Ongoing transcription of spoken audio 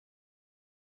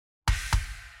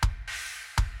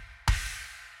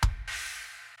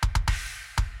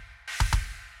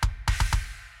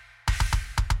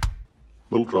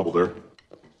Little trouble there.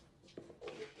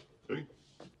 Ready?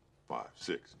 5,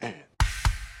 6, and.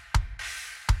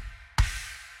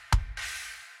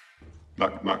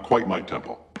 Not quite my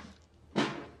tempo. Here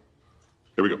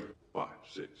we go. 5,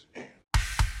 6, and.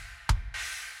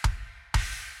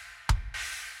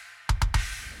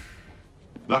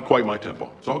 Not quite my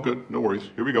tempo. It's all good. No worries.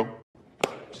 Here we go.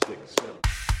 5, 6, 7.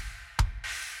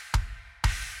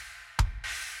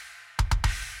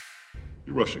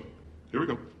 You're rushing. Here we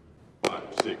go. 5,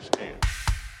 6, and.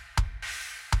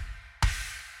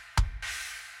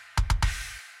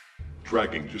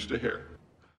 Dragging just a hair.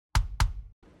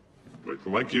 Wait for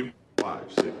my cue.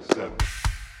 5, 6, 7.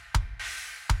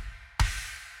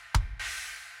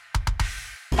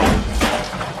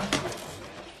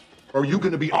 Are you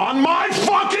gonna be on my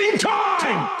fucking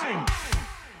time?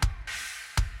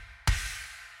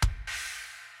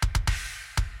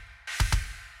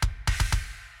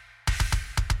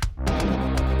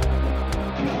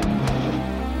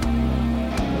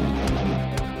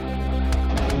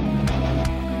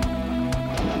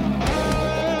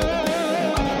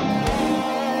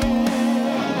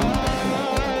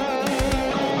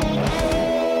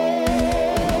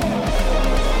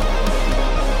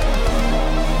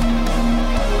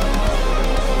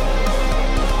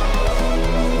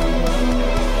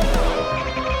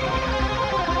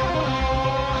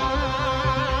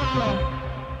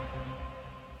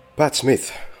 Pat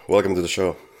Smith, welcome to the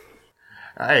show.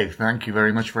 Hey, thank you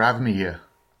very much for having me here.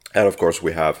 And of course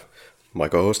we have my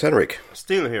co-host Henrik.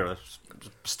 Still here,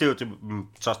 still to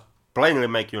just plainly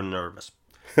make you nervous.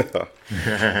 So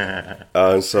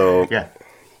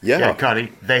yeah,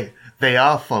 Cardi, they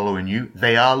are following you.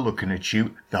 They are looking at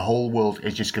you. The whole world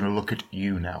is just going to look at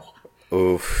you now.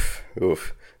 Oof,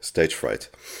 stage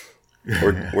fright.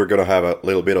 We're going to have a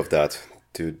little bit of that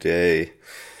today.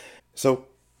 So,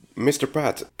 Mr.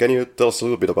 Pat, can you tell us a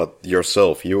little bit about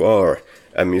yourself? You are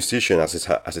a musician, as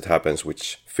it happens,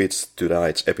 which fits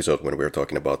tonight's episode when we're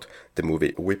talking about the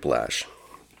movie Whiplash.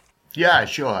 Yeah,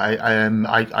 sure.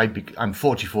 I'm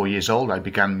 44 years old. I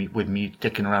began with me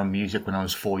dicking around music when I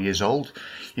was 4 years old.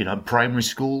 You know, primary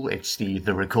school, it's the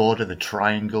recorder, the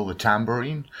triangle, the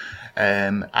tambourine.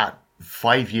 At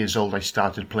 5 years old, I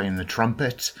started playing the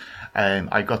trumpet.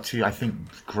 I got to, I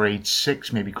think, grade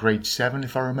 6, maybe grade 7,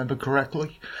 if I remember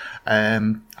correctly.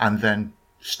 And then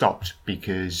stopped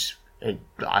because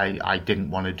I didn't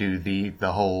want to do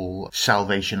the whole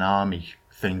Salvation Army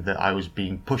thing that I was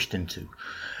being pushed into.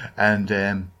 And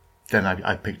then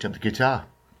I picked up the guitar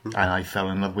and I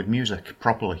fell in love with music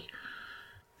properly.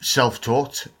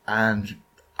 Self-taught, and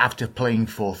after playing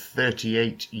for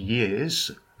 38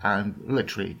 years, and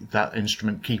literally that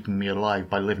instrument keeping me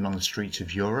alive by living on the streets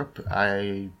of Europe,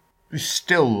 I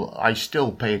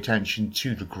still pay attention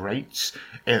to the greats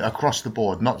across the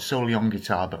board, not solely on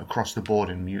guitar, but across the board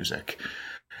in music.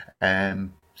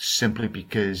 Simply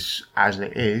because, as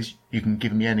it is, you can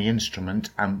give me any instrument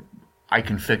and I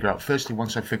can figure out, firstly,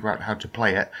 once I figure out how to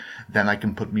play it, then I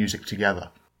can put music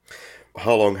together.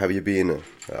 How long have you been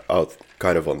out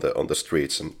kind of on the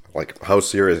streets, and like how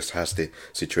serious has the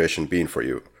situation been for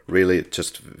you? Really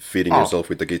just feeding yourself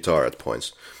with the guitar at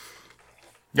points?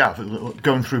 Yeah,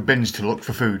 going through bins to look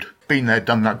for food. Been there,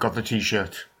 done that, got the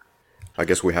t-shirt. I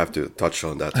guess we have to touch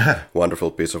on that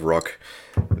wonderful piece of rock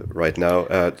right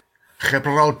now.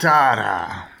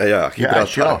 Gibraltar. Yeah, Gibraltar. Yeah,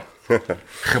 sure.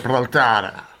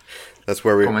 Gibraltar. That's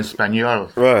where we... Como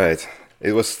español. Right.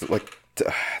 It was like,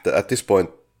 at this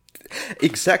point,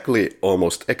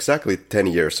 almost exactly 10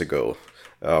 years ago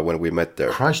when we met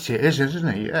there. Christ, it is, isn't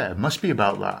it? Yeah, it must be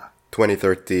about that.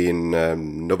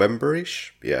 2013,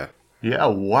 November-ish? Yeah. Yeah,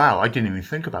 wow, I didn't even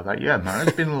think about that. Yeah, man,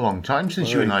 it's been a long time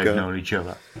since you and I have known each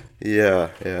other. Yeah.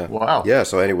 Wow. Yeah,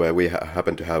 so anyway, we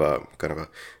happened to have a kind of a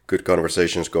good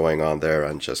conversations going on there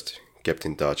and just kept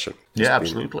in touch. And yeah,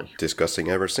 absolutely. Discussing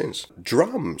ever since.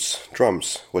 Drums.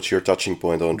 What's your touching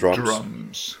point on drums?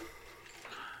 Drums.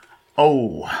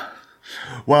 Oh,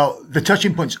 well, the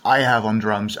touching points I have on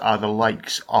drums are the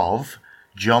likes of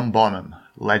John Bonham,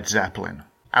 Led Zeppelin,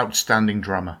 outstanding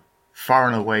drummer. Far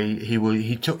and away,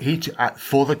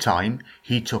 for the time,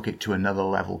 he took it to another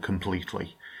level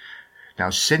completely.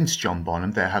 Now, since John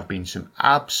Bonham, there have been some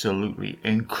absolutely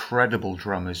incredible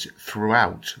drummers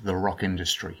throughout the rock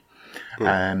industry.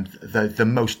 The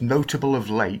most notable of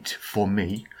late, for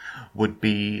me, would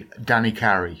be Danny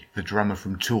Carey, the drummer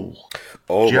from Tool.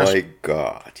 Oh my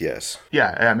God, yes.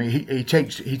 Yeah, I mean, he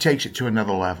takes it to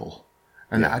another level.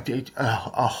 And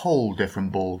a whole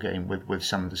different ball game with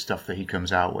some of the stuff that he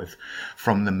comes out with.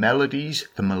 From the melodies,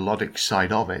 the melodic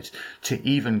side of it, to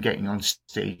even getting on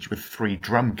stage with 3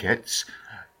 drum kits.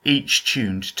 each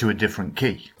tuned to a different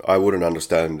key. I wouldn't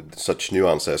understand such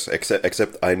nuances,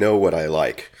 except I know what I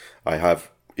like. I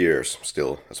have ears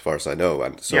still, as far as I know,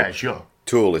 and so Yeah, sure.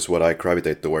 Tool is what I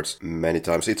gravitate towards many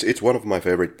times. It's one of my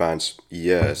favorite bands,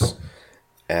 yes,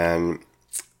 and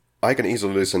I can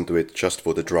easily listen to it just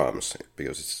for the drums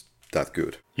because it's that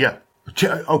good. Yeah.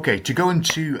 To go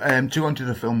into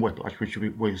the film Whiplash, which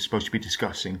we're supposed to be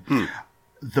discussing,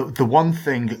 the one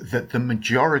thing that the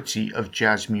majority of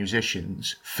jazz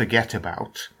musicians forget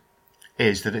about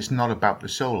is that it's not about the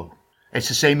solo. It's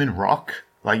the same in rock.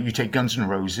 Like you take Guns N'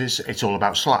 Roses, it's all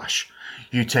about Slash.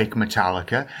 You take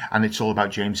Metallica, and it's all about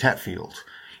James Hetfield.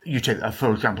 You take,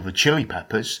 for example, the Chili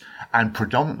Peppers, and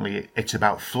predominantly it's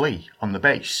about Flea on the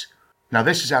bass. Now,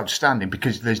 this is outstanding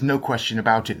because there's no question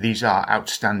about it. These are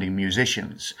outstanding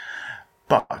musicians.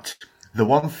 But the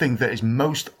one thing that is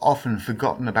most often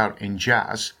forgotten about in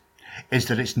jazz is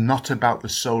that it's not about the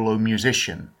solo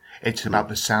musician. It's about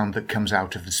the sound that comes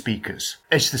out of the speakers.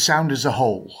 It's the sound as a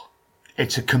whole.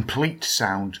 It's a complete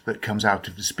sound that comes out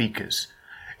of the speakers.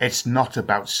 It's not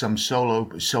about some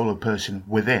solo person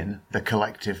within the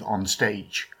collective on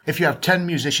stage. If you have 10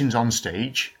 musicians on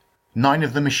stage, 9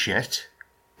 of them are shit,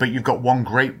 but you've got one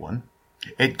great one,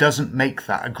 it doesn't make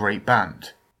that a great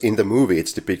band. In the movie,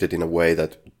 it's depicted in a way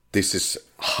that this is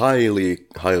highly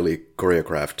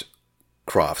choreographed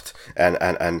craft,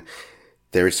 and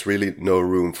there is really no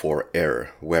room for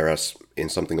error, whereas in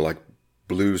something like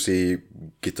bluesy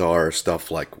guitar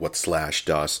stuff like what Slash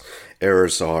does,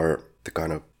 errors are the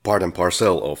kind of part and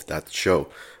parcel of that show,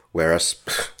 whereas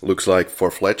looks like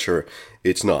for Fletcher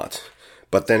it's not.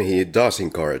 But then he does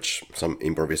encourage some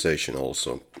improvisation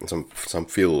also, some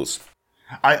fills.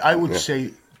 I would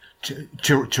say,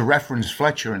 to reference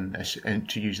Fletcher in this, and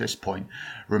to use this point,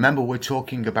 remember we're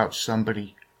talking about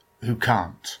somebody who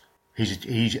can't.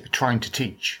 He's trying to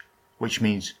teach, which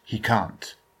means he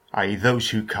can't, i.e. those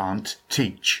who can't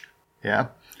teach. Yeah?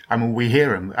 I mean, we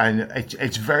hear him, and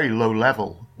it's very low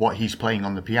level what he's playing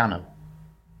on the piano.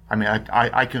 I mean,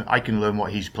 I can learn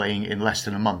what he's playing in less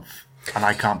than a month, and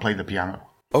I can't play the piano.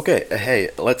 Okay, hey,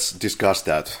 let's discuss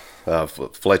that.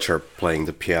 Fletcher playing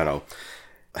the piano.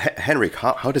 Henrik,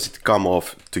 how does it come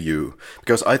off to you?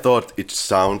 Because I thought it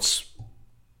sounds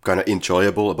kind of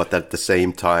enjoyable, but at the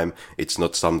same time, it's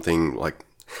not something like...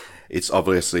 It's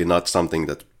obviously not something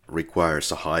that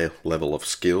requires a high level of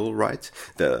skill, right?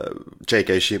 The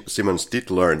J.K. Simmons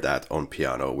did learn that on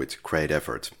piano with great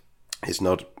effort. He's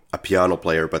not a piano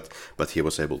player, but he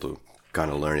was able to kind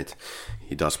of learn it.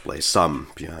 He does play some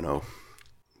piano.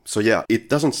 So yeah, it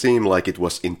doesn't seem like it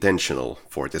was intentional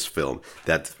for this film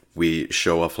that we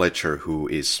show a Fletcher who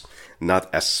is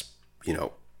not as,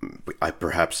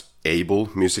 perhaps able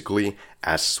musically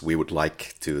as we would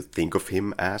like to think of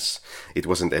him as. It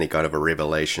wasn't any kind of a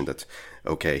revelation that,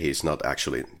 okay, he's not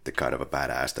actually the kind of a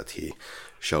badass that he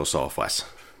shows off as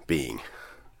being.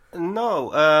 No,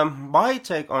 my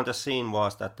take on the scene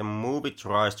was that the movie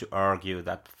tries to argue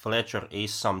that Fletcher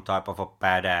is some type of a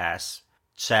badass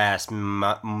jazz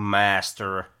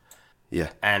master. Yeah.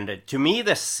 And to me,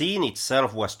 the scene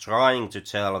itself was trying to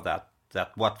tell that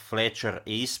what Fletcher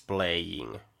is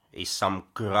playing is some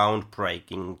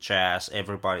groundbreaking jazz.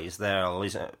 Everybody is there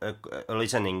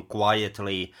listening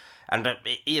quietly. And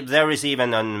there is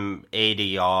even an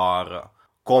ADR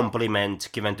compliment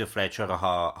given to Fletcher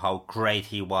how great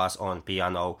he was on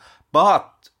piano.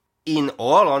 But in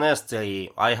all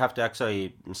honesty, I have to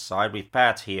actually side with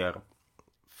Pat here.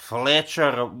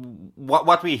 Fletcher,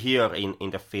 what we hear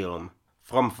in the film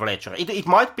from Fletcher, it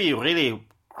might be really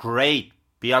great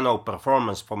piano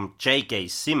performance from J.K.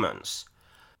 Simmons,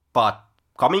 but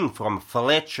coming from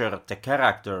Fletcher, the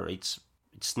character, it's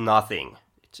nothing.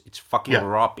 It's fucking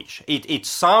rubbish. It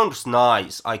sounds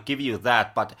nice, I give you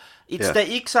that, but it's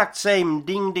the exact same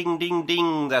ding ding ding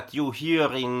ding that you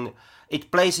hear in...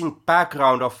 It plays in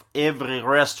background of every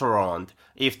restaurant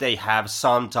if they have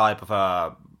some type of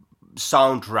a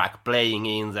soundtrack playing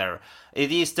in there.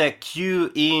 It is the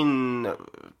cue-in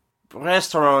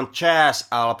restaurant jazz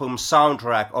album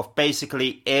soundtrack of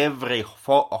basically every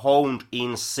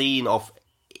honed-in scene of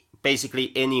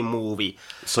basically any movie.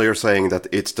 So you're saying that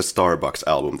it's the Starbucks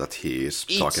album that he is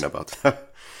talking about? It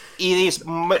is.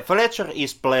 Fletcher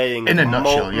is playing in a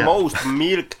nutshell, most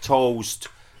milquetoast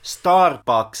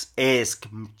Starbucks-esque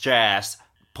jazz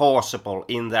possible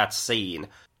in that scene.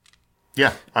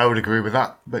 Yeah, I would agree with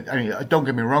that. But I mean, don't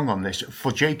get me wrong on this.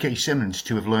 For J.K. Simmons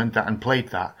to have learned that and played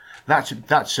that,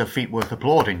 that's a feat worth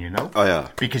applauding, Oh yeah,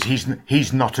 because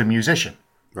he's not a musician.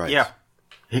 Right. Yeah.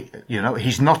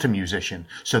 He's not a musician.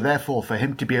 So therefore, for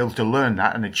him to be able to learn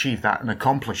that and achieve that and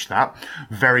accomplish that,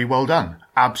 very well done.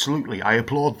 Absolutely. I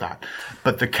applaud that.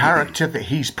 But the character that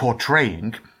he's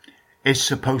portraying is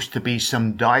supposed to be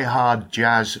some diehard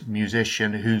jazz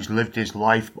musician who's lived his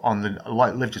life by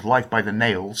the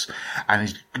nails, and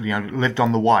has lived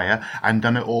on the wire and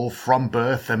done it all from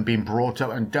birth and been brought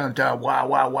up and done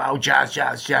wow jazz.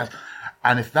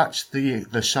 And if that's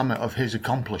the summit of his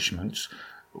accomplishments,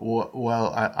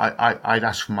 well, I'd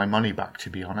ask for my money back,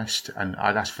 to be honest, and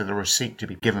I'd ask for the receipt to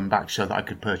be given back so that I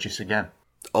could purchase again.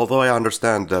 Although I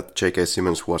understand that J.K.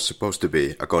 Simmons was supposed to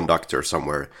be a conductor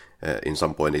somewhere in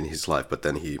some point in his life, but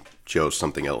then he chose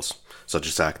something else, such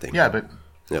as acting. Yeah, but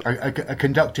a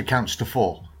conductor counts to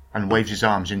 4 and waves his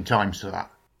arms in time to that.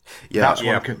 Yeah,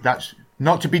 That's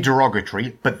not to be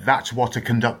derogatory, but that's what a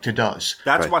conductor does.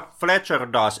 That's right. what Fletcher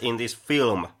does in this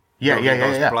film.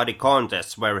 Yeah. Bloody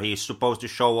contests where he's supposed to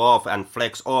show off and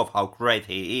flex off how great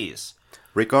he is.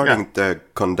 Regarding the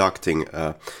conducting,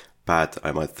 Pat,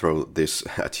 I might throw this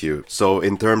at you. So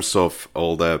in terms of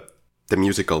all the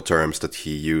musical terms that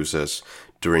he uses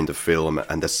during the film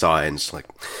and the signs, like,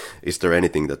 is there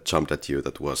anything that jumped at you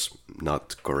that was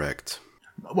not correct?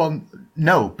 Well,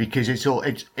 no, because it's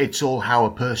all how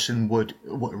a person would,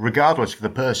 regardless of the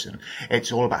person,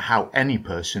 it's all about how any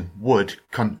person would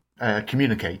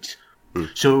communicate.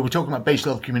 So we're talking about base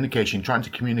level communication, trying to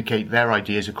communicate their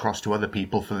ideas across to other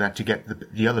people for them to get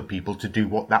the other people to do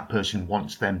what that person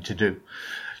wants them to do.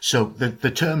 So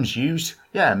the terms used,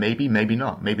 maybe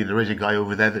not. Maybe there is a guy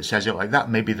over there that says it like that.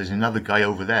 Maybe there's another guy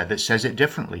over there that says it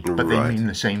differently, but they mean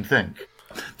the same thing.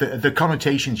 The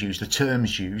connotations used, the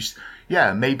terms used,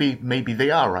 maybe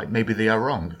they are right, maybe they are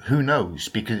wrong. Who knows?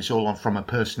 Because it's all on from a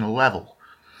personal level.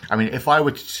 I mean, if I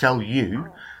were to tell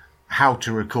you how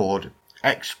to record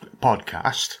X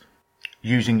podcast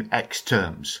using X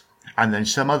terms, and then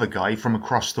some other guy from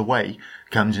across the way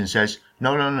comes and says,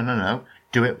 no,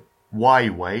 do it Y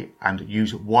way and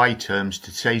use Y terms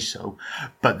to say so,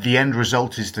 but the end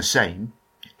result is the same,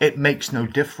 it makes no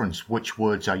difference which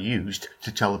words are used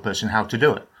to tell the person how to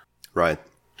do it. Right.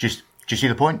 Do you see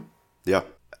the point? Yeah.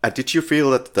 Did you feel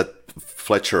that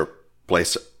Fletcher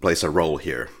plays a role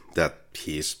here, that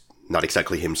he's not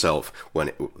exactly himself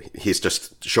when he's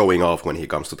just showing off when he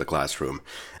comes to the classroom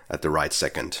at the right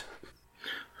second?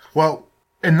 Well,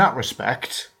 in that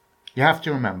respect, you have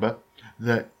to remember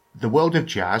that the world of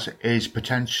jazz is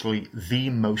potentially the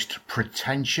most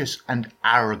pretentious and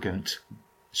arrogant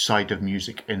side of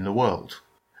music in the world,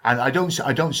 and I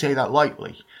don't say that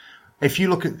lightly. If you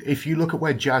look at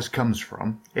where jazz comes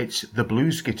from, it's the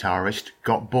blues guitarist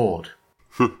got bored,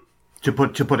 to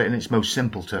put it in its most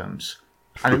simple terms.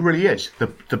 And it really is.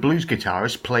 The blues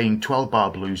guitarist playing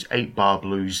 12-bar blues, 8-bar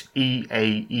blues, E,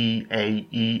 A, E, A,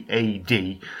 E, A,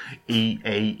 D, E,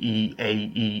 A, E, A,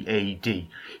 E, A, D.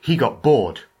 He got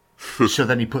bored. So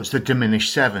then he puts the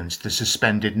diminished sevenths, the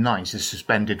suspended ninths, the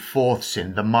suspended fourths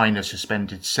in, the minor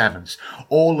suspended sevenths,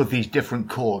 all of these different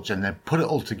chords, and then put it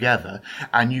all together,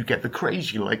 and you get the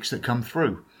crazy licks that come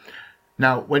through.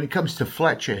 Now, when it comes to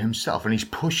Fletcher himself, and he's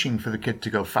pushing for the kid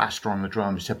to go faster on the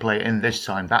drums, to play it in this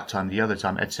time, that time, the other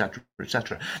time, etc.,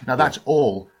 etc. Now, that's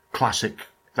all classic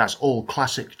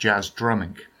jazz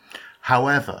drumming.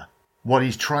 However, what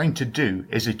he's trying to do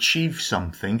is achieve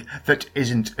something that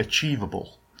isn't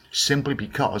achievable, simply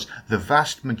because the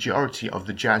vast majority of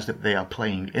the jazz that they are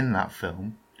playing in that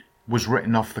film was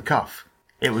written off the cuff.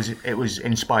 It was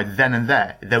inspired then and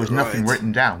there. There was nothing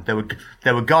written down. There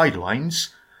were guidelines,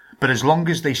 but as long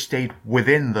as they stayed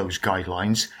within those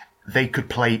guidelines, they could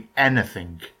play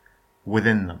anything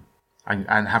within them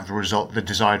and have the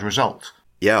desired result.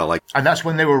 Yeah, and that's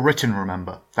when they were written,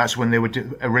 remember. That's when they were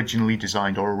originally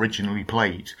designed or originally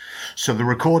played. So the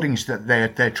recordings that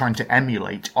they're trying to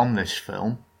emulate on this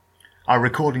film are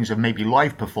recordings of maybe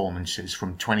live performances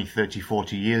from 20, 30,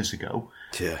 40 years ago.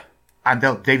 Yeah. And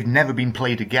they've never been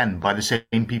played again by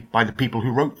the people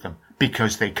who wrote them,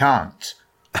 because they can't.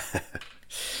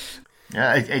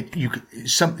 The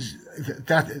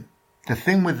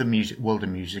thing with the world of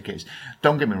music is,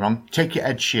 don't get me wrong, take your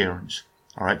Ed Sheerans.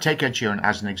 All right, take Ed Sheeran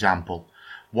as an example.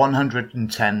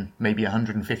 110, maybe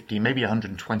 150, maybe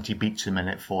 120 beats a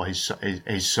minute for his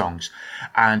songs,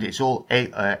 and it's all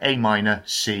A minor,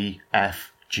 C,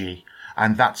 F, G,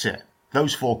 and that's it.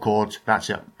 Those 4 chords, that's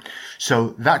it.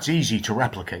 So that's easy to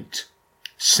replicate,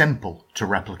 simple to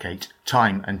replicate,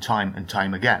 time and time and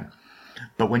time again.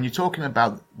 But when you're talking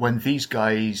about when these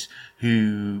guys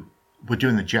who were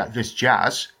doing this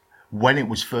jazz, when it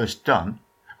was first done,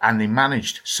 and they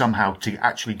managed somehow to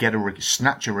actually get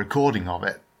snatch a recording of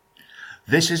it,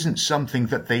 this isn't something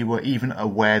that they were even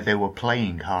aware they were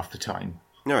playing half the time.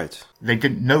 Right. They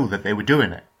didn't know that they were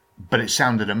doing it, but it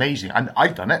sounded amazing. And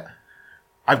I've done it.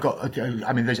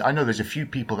 I know there's a few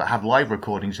people that have live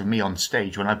recordings of me on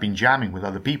stage when I've been jamming with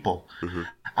other people. Mm-hmm.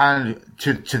 And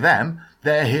to them,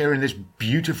 they're hearing this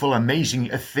beautiful, amazing,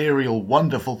 ethereal,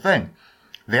 wonderful thing.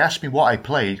 They asked me what I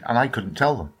played, and I couldn't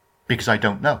tell them because I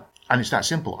don't know. And it's that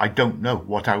simple. I don't know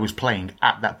what I was playing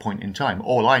at that point in time.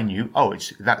 All I knew,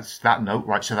 that's that note,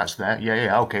 right? So that's there.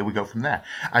 Yeah, okay, we go from there,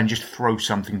 and just throw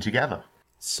something together.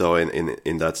 So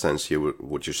in that sense,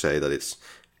 would you say that it's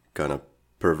kind of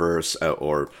perverse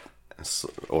or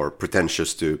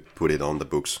pretentious to put it on the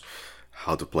books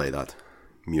how to play that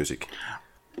music?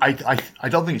 I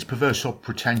don't think it's perverse or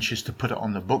pretentious to put it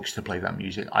on the books to play that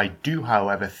music. I do,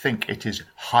 however, think it is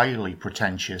highly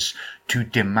pretentious to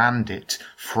demand it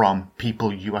from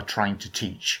people you are trying to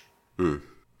teach. Mm.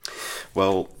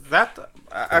 Well, that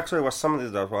actually was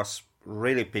something that was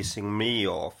really pissing me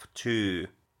off too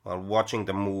while watching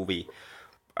the movie.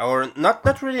 Or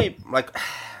not really, like,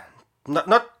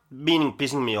 not meaning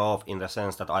pissing me off in the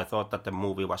sense that I thought that the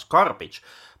movie was garbage,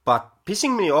 but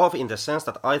pissing me off in the sense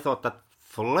that I thought that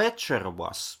Fletcher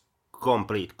was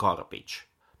complete garbage.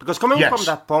 Because coming from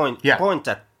that point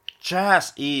that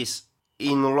jazz is,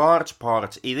 in large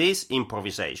parts, it is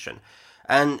improvisation.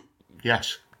 And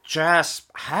jazz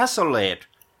has led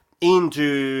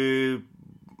into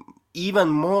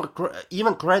even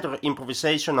greater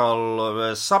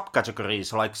improvisational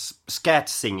subcategories like scat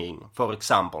singing, for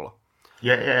example.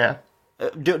 Yeah.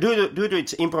 Due to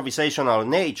its improvisational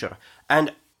nature.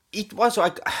 And it was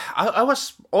like, I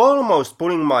was almost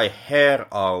pulling my hair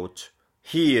out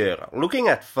here, looking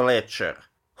at Fletcher,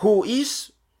 who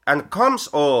is and comes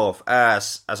off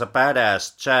as a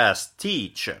badass jazz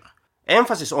teacher.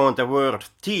 Emphasis on the word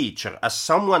teacher, as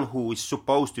someone who is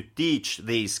supposed to teach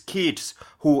these kids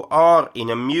who are in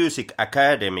a music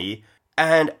academy,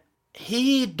 and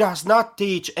he does not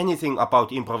teach anything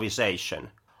about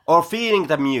improvisation, or feeling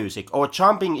the music, or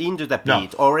jumping into the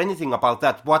beat, or anything about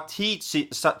that. What he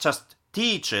just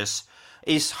teaches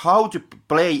is how to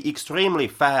play extremely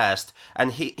fast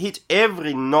and hit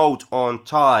every note on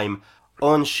time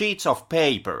on sheets of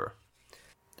paper.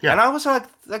 Yeah. And I was like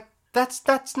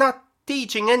that's not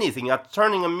teaching anything. You're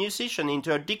turning a musician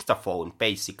into a dictaphone,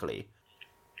 basically.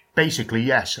 Basically,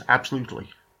 yes, absolutely.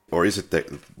 Or is it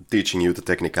teaching you the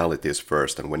technicalities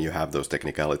first, and when you have those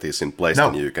technicalities in place,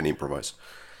 then you can improvise?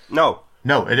 No,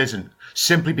 it isn't.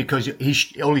 Simply because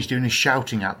all he's doing is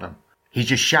shouting at them. He's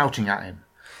just shouting at him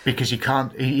because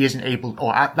he isn't able,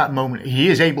 or at that moment, he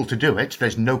is able to do it.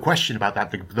 There's no question about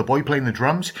that. The boy playing the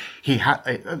drums,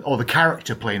 or the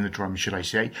character playing the drums, should I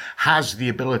say, has the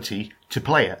ability to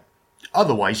play it.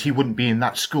 Otherwise, he wouldn't be in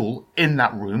that school, in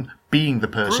that room, being the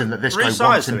person that this guy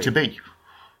wants him to be.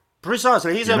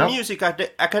 Precisely. He's a music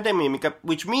academic,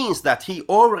 which means that he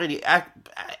already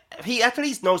he at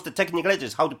least knows the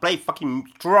technicalities, how to play fucking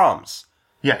drums.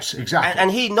 Yes, exactly.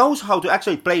 And he knows how to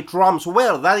actually play drums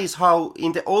well. That is how,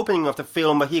 in the opening of the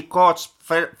film, he caught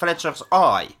Fletcher's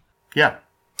eye. Yeah.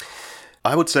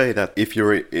 I would say that if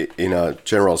you're in a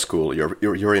general school,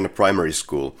 you're in a primary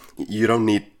school, you don't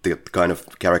need the kind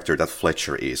of character that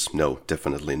Fletcher is. No,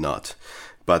 definitely not.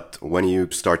 But when you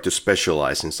start to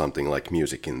specialize in something like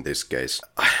music in this case,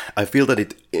 I feel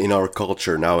that in our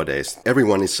culture nowadays,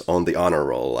 everyone is on the honor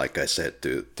roll, like I said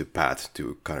to Pat,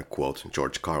 to kind of quote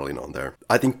George Carlin on there.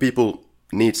 I think people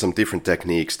need some different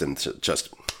techniques than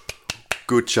just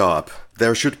good job.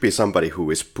 There should be somebody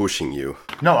who is pushing you.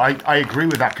 No, I agree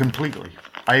with that completely.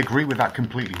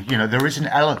 You know, there's an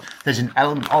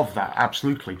element of that,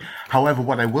 absolutely. However,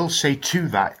 what I will say to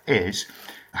that is,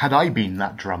 had I been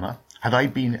that drummer, had I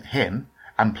been him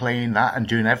and playing that and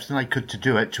doing everything I could to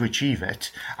do it, to achieve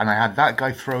it, and I had that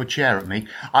guy throw a chair at me,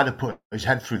 I'd have put his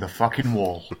head through the fucking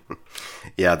wall.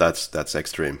 Yeah, that's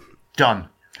extreme. Done.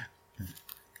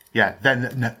 Yeah,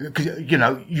 then, you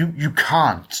know, you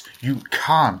can't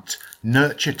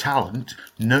nurture talent,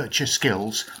 nurture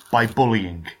skills by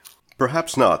bullying.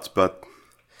 Perhaps not, but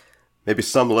maybe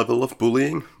some level of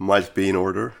bullying might be in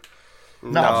order.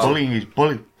 No,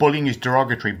 bullying is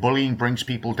derogatory. Bullying brings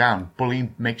people down.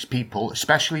 Bullying makes people,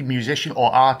 especially musicians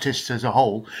or artists as a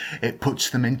whole, it puts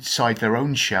them inside their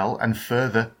own shell and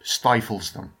further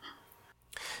stifles them.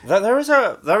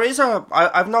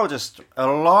 I've noticed a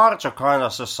larger kind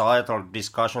of societal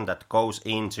discussion that goes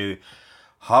into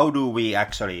how do we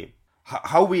actually,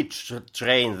 how we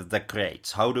train the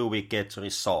greats, how do we get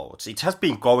results. It has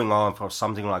been going on for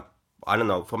something like, I don't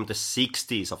know, from the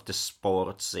 60s of the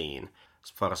sports scene, as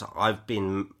far as I've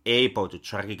been able to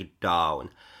track it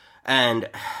down. And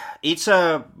it's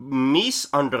a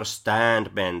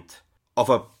misunderstanding of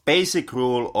a basic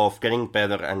rule of getting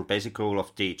better and basic rule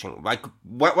of teaching. Like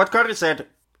what Kari said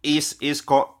is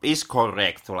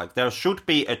correct. Like there should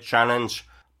be a challenge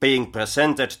being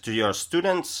presented to your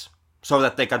students so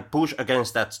that they can push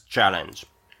against that challenge.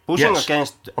 Pushing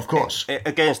against, of course,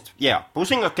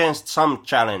 pushing against some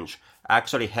challenge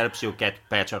actually helps you get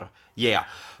better. Yeah,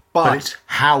 but it's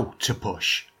how to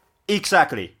push.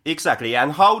 Exactly,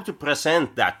 and how to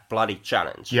present that bloody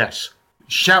challenge. Yes.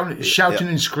 Shouting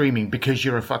and screaming because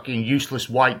you're a fucking useless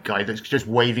white guy that's just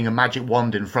waving a magic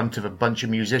wand in front of a bunch of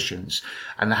musicians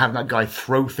and having that guy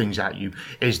throw things at you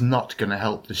is not going to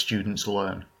help the students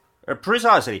learn.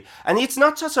 Precisely. And it's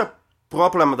not just a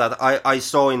problem that I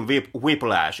saw in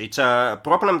Whiplash. It's a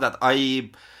problem that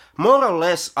I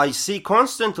see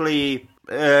constantly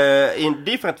in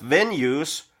different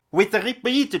venues with the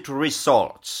repeated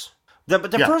results.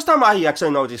 The first time I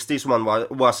actually noticed this one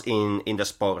was in the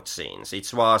sports scenes.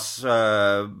 It was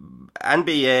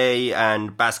NBA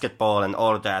and basketball and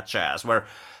all that jazz, where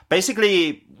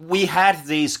basically we had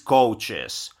these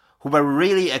coaches who were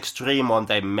really extreme on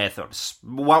their methods.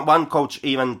 One coach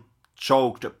even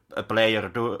choked a player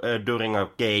during a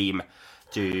game,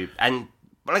 and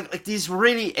like these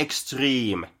really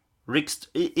extreme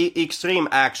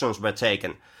actions were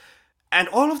taken. And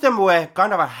all of them were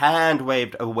kind of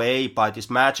hand-waved away by this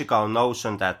magical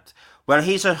notion that, well,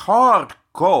 he's a hard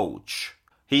coach.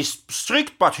 He's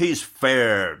strict, but he's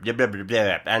fair. Blah, blah, blah,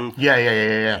 blah. And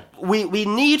yeah. We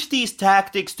need these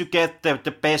tactics to get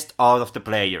the best out of the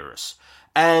players.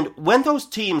 And when those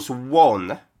teams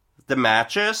won the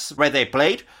matches where they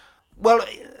played, well,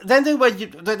 then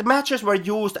the matches were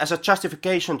used as a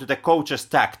justification to the coach's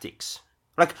tactics.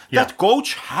 Like, that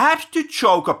coach had to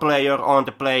choke a player on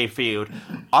the play field.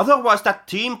 Otherwise, that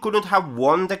team couldn't have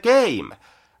won the game.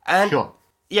 And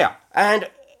and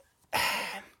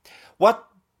what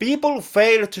people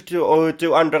failed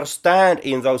to understand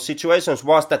in those situations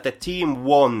was that the team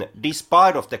won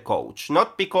despite of the coach,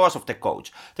 not because of the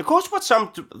coach. The coach was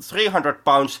some 300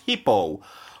 pounds hippo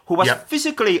who was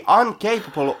physically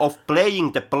incapable of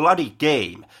playing the bloody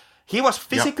game. He was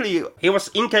he was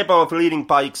incapable of leading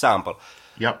by example.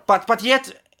 But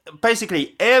yet,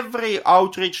 basically, every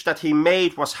outreach that he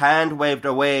made was hand-waved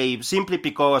away simply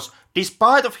because,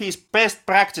 despite of his best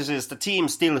practices, the team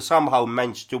still somehow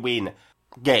managed to win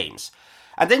games.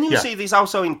 And then you see this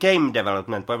also in game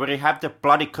development, where we have the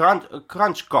bloody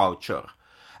crunch culture.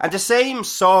 And the same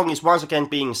song is once again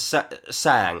being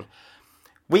sang.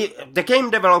 The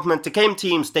game development, the game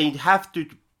teams, they have to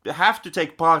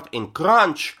take part in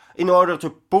crunch in order to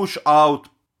push out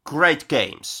great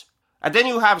games. And then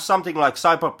you have something like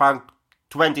Cyberpunk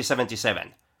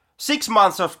 2077. 6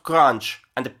 months of crunch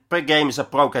and the game is a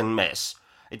broken mess.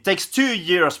 It takes 2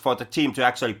 years for the team to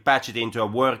actually patch it into a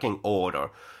working order.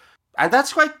 And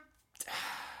that's quite...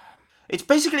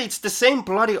 It's the same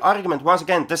bloody argument, once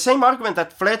again. The same argument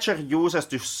that Fletcher uses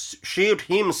to shield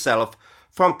himself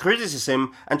from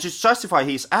criticism and to justify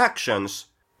his actions.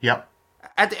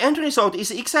 And the end result is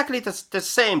exactly the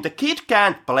same. The kid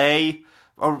can't play...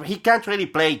 Or he can't really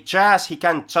play jazz, he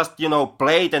can't just,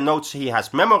 play the notes he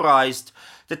has memorized.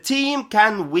 The team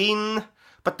can win,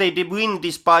 but they win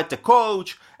despite the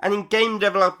coach. And in game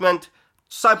development,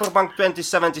 Cyberpunk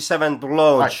 2077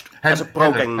 launched as a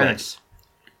broken mess.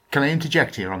 Can I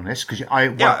interject here on this? Because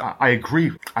I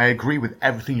agree with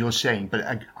everything you're saying,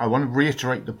 but I want to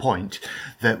reiterate the point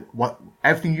that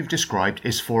everything you've described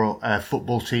is for a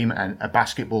football team and a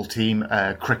basketball team,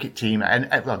 a cricket team, and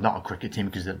not a cricket team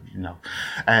because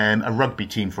a rugby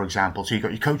team, for example. So you've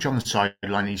got your coach on the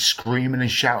sideline, he's screaming and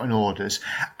shouting orders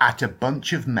at a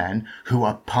bunch of men who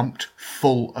are pumped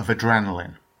full of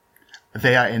adrenaline.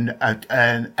 They are in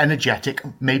an energetic,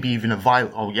 maybe even a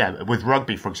violent. With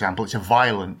rugby, for example, it's a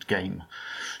violent game.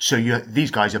 So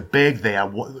these guys are big. They are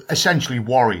essentially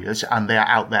warriors, and they are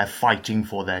out there fighting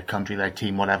for their country, their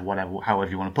team, whatever,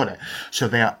 however you want to put it. So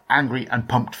they are angry and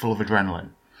pumped full of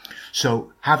adrenaline.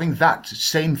 So having that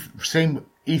same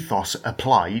ethos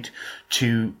applied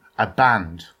to a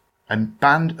band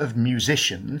of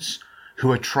musicians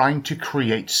who are trying to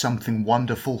create something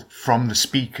wonderful from the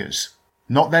speakers.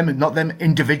 Not them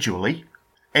individually.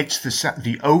 It's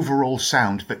the overall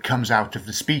sound that comes out of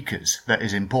the speakers that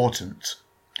is important.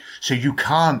 So you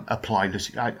can't apply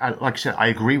this. Like I said, I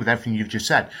agree with everything you've just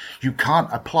said. You can't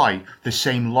apply the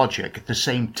same logic, the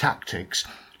same tactics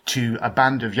to a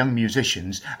band of young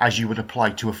musicians as you would apply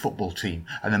to a football team,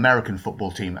 an American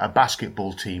football team, a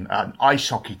basketball team, an ice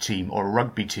hockey team, or a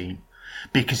rugby team,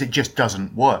 because it just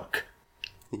doesn't work.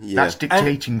 That's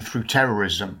dictating through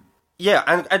terrorism. Yeah,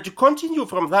 and to continue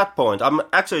from that point, I'm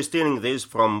actually stealing this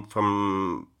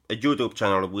from a YouTube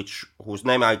channel whose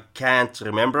name I can't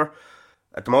remember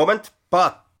at the moment,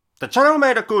 but the channel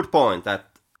made a good point that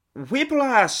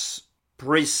Whiplash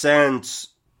presents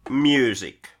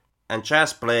music and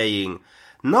jazz playing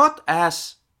not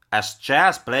as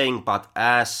jazz playing, but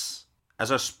as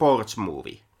a sports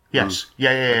movie. Yes.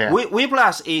 Yeah.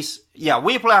 Whiplash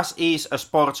is a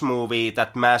sports movie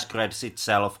that masquerades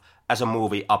itself as a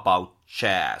movie about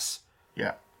jazz.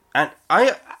 Yeah. And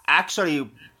I actually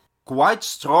quite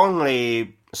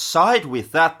strongly side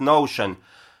with that notion,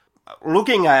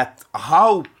 looking at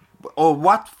how or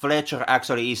what Fletcher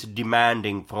actually is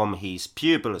demanding from his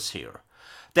pupils here.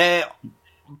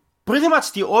 Pretty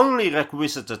much the only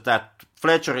requisite that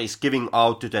Fletcher is giving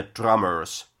out to the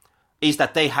drummers is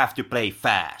that they have to play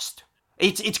fast.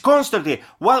 It's constantly...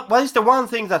 What is the one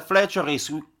thing that Fletcher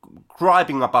is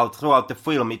griping about throughout the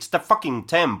film? It's the fucking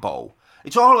tempo.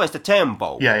 It's always the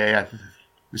tempo. Yeah.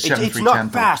 It's not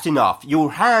tempo. Fast enough.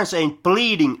 Your hands ain't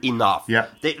bleeding enough. Yeah.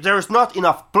 There's not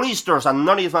enough blisters and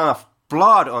not enough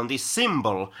blood on this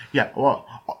cymbal. Yeah, well,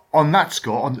 on that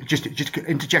score, just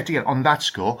interjecting it, on that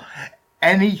score,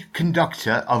 any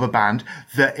conductor of a band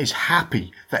that is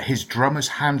happy that his drummer's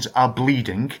hands are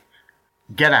bleeding,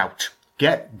 get out.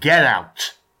 Get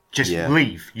out. Just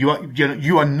leave. You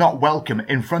are not welcome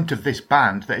in front of this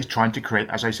band that is trying to create,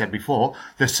 as I said before,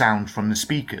 the sound from the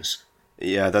speakers.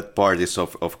 Yeah, that part is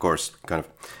of course kind of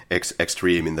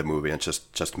extreme in the movie and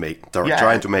just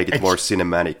trying to make it more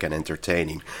cinematic and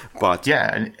entertaining. But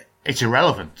yeah, and it's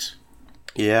irrelevant.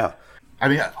 Yeah, I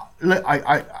mean,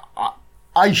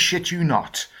 I shit you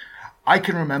not. I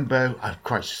can remember,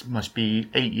 Christ, it must be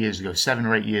 7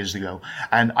 or 8 years ago,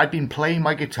 and I'd been playing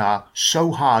my guitar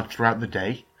so hard throughout the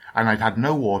day, and I'd had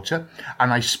no water,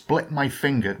 and I split my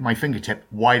fingertip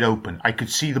wide open. I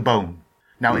could see the bone.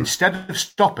 Now, instead of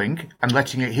stopping and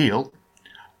letting it heal,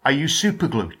 I used super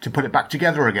glue to put it back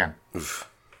together again. Oof.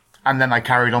 And then I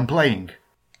carried on playing.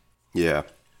 Yeah.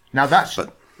 Now that's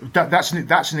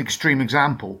an extreme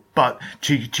example, but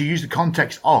to use the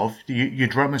context of your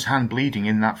drummer's hand bleeding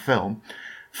in that film,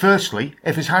 firstly,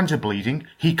 if his hands are bleeding,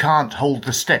 he can't hold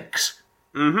the sticks.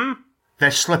 Mm-hmm.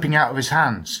 They're slipping out of his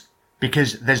hands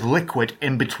because there's liquid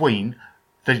in between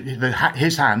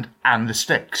his hand and the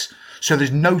sticks. So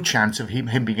there's no chance of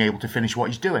him being able to finish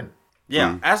what he's doing.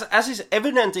 Yeah, as is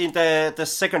evident in the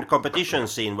second competition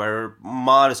scene where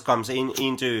Miles comes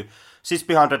into sits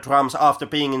behind the drums after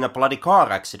being in a bloody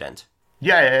car accident.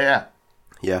 Yeah.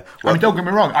 Yeah. I mean, don't get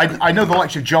me wrong. I know the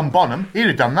likes of John Bonham. He'd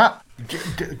have done that.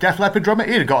 Def Leppard drummer.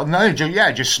 He'd have gotten there.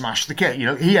 Just smashed the kit.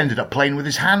 He ended up playing with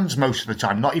his hands most of the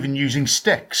time, not even using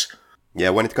sticks.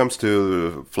 Yeah, when it comes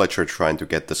to Fletcher trying to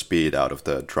get the speed out of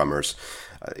the drummers,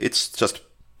 it's just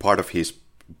part of his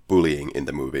bullying in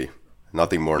the movie.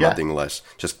 Nothing more, nothing less.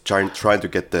 Just trying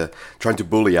to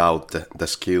bully out the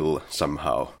skill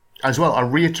somehow. As well, I'll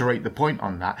reiterate the point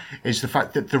on that, is the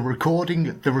fact that the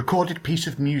recorded piece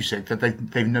of music that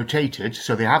they've notated,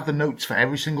 so they have the notes for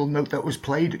every single note that was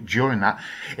played during that,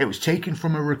 it was taken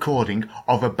from a recording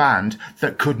of a band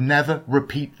that could never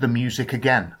repeat the music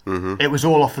again. Mm-hmm. It was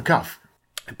all off the cuff.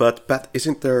 But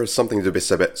isn't there something to be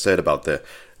said about the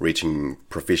reaching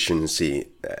proficiency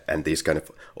and these kind of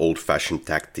old-fashioned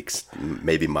tactics,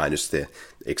 maybe minus the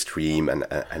extreme and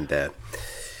the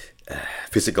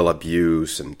physical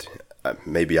abuse and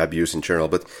maybe abuse in general?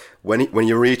 But when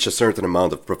you reach a certain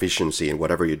amount of proficiency in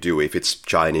whatever you do, if it's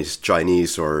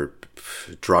Chinese or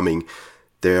drumming,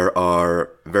 there are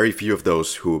very few of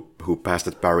those who pass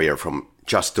that barrier from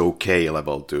just okay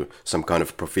level to some kind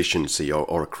of proficiency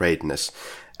or greatness.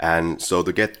 And so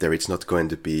to get there, it's not going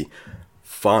to be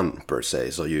fun per se.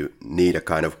 So you need a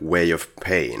kind of way of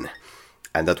pain.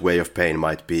 And that way of pain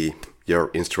might be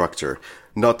your instructor,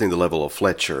 not in the level of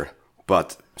Fletcher,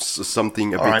 but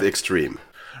something a bit extreme.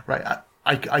 Right.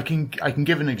 I can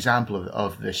give an example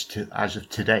of this as of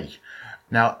today.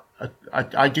 Now,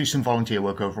 I do some volunteer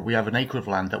work over. We have an acre of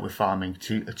land that we're farming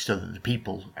so that the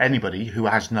people, anybody who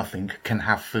has nothing, can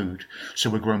have food.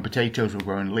 So we're growing potatoes, we're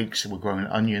growing leeks, we're growing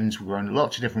onions, we're growing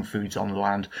lots of different foods on the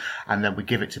land, and then we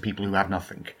give it to people who have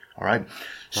nothing. All right.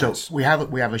 So nice. we have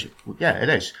it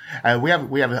is. We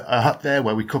have a hut there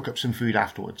where we cook up some food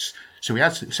afterwards. So we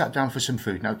sat down for some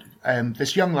food. Now,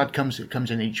 this young lad comes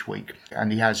in each week,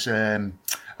 and he has Down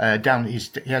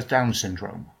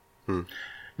syndrome.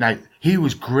 Now, he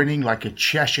was grinning like a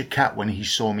Cheshire cat when he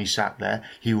saw me sat there.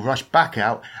 He rushed back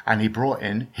out and he brought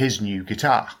in his new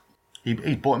guitar.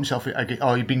 He bought himself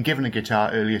he'd been given a guitar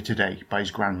earlier today by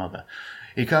his grandmother.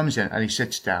 He comes in and he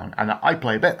sits down, and I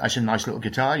play a bit. It's a nice little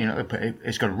guitar,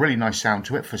 it's got a really nice sound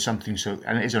to it for something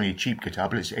and it is only a cheap guitar,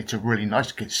 but it's a really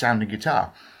nice sounding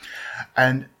guitar.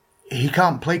 And he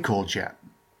can't play chords yet.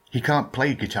 He can't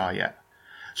play guitar yet.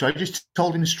 So I just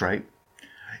told him straight,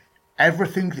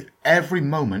 every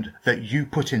moment that you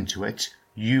put into it,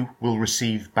 you will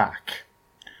receive back.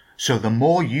 So the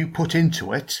more you put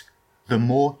into it, the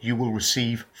more you will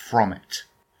receive from it.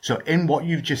 So in what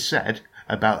you've just said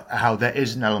about how there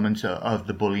is an element of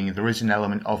the bullying, there is an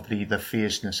element of the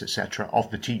fierceness, etc.,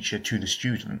 of the teacher to the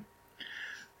student,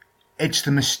 it's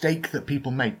the mistake that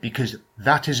people make, because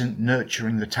that isn't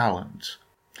nurturing the talent.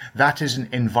 That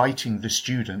isn't inviting the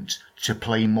student to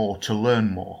play more, to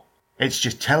learn more. It's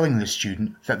just telling the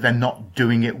student that they're not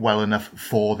doing it well enough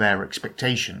for their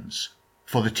expectations,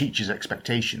 for the teacher's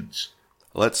expectations.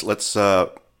 Let's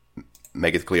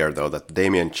make it clear, though, that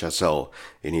Damien Chazelle,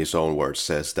 in his own words,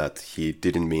 says that he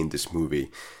didn't mean this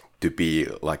movie to be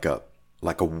like a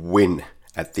win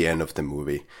at the end of the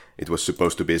movie. It was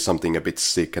supposed to be something a bit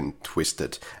sick and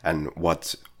twisted, and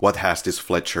what has this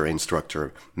Fletcher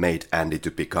instructor made Andy to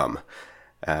become?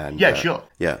 And sure.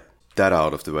 Yeah, that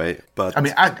out of the way. But I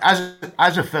mean,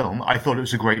 as a film, I thought it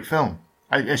was a great film.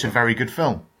 It's a very good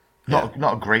film. Not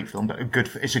a great film, but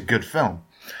it's a good film.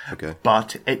 Okay.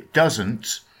 But it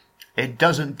doesn't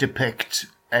depict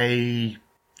a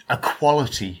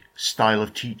quality style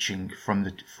of teaching from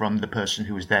the person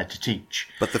who was there to teach.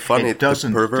 But the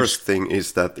perverse thing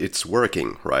is that it's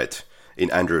working, right?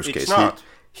 In Andrew's case, not.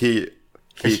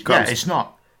 It's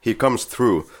not. He comes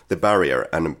through the barrier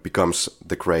and becomes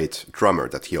the great drummer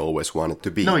that he always wanted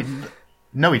to be. No, he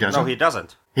doesn't. No, he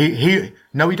doesn't.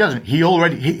 He doesn't. He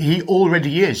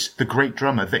already is the great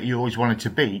drummer that he always wanted to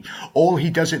be. All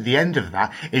he does at the end of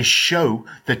that is show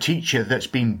the teacher that's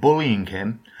been bullying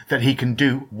him that he can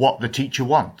do what the teacher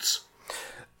wants.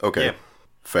 Okay, yeah.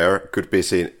 Fair, could be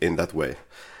seen in that way.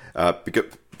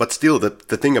 But still, the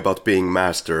thing about being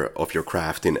master of your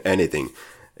craft in anything,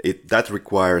 that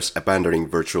requires abandoning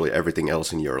virtually everything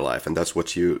else in your life, and that's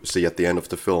what you see at the end of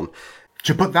the film.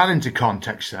 To put that into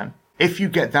context, then, if you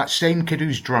get that same kid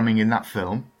who's drumming in that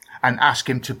film and ask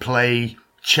him to play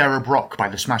Cherub Rock by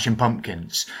the Smashing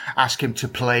Pumpkins, ask him to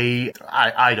play,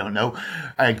 I don't know,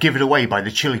 Give It Away by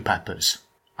the Chili Peppers,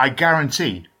 I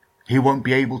guarantee he won't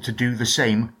be able to do the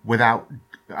same without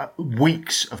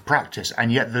weeks of practice.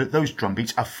 And yet those drum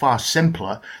beats are far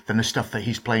simpler than the stuff that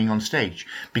he's playing on stage,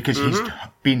 because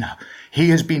he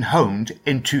has been honed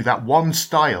into that one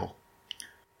style.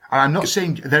 And I'm not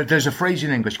saying, there's a phrase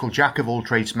in English called jack of all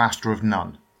trades, master of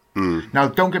none. Now,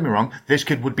 don't get me wrong, this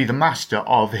kid would be the master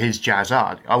of his jazz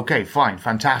art. Okay, fine,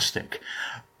 fantastic.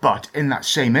 But in that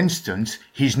same instance,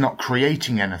 he's not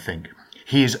creating anything.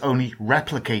 He is only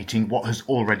replicating what has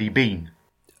already been.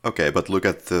 Okay, but look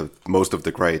at most of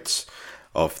the greats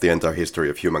of the entire history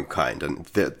of humankind, and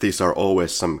these are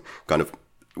always some kind of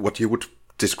what you would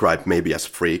describe maybe as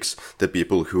freaks, the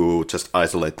people who just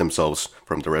isolate themselves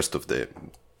from the rest of the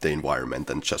environment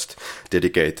and just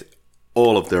dedicate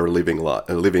all of their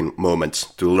living moments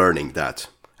to learning that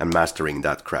and mastering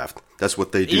that craft. That's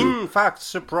what they do. In fact,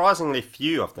 surprisingly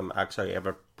few of them actually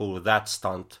ever pull that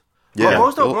stunt. Yeah,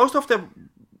 most of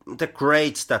the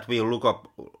greats that we look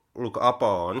up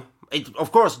on, it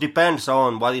of course depends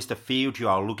on what is the field you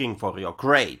are looking for your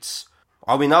greats.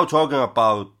 Are we now talking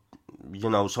about,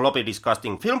 sloppy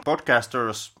disgusting film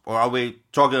podcasters, or are we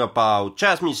talking about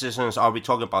jazz musicians? Are we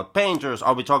talking about painters?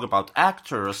 Are we talking about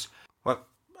actors? Well,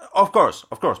 of course,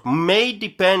 may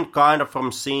depend kind of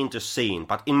from scene to scene,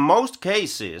 but in most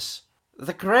cases,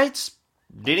 the greats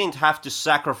didn't have to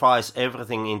sacrifice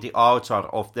everything in the outside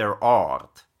of their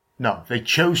art. No, they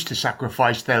chose to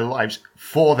sacrifice their lives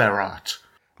for their art.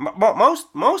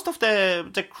 Most of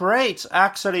the greats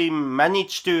actually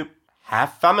managed to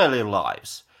have family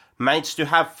lives, managed to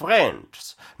have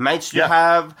friends, managed to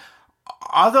have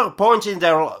other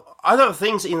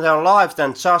things in their lives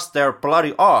than just their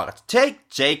bloody art. Take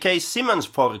J.K. Simmons,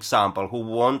 for example, who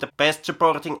won the Best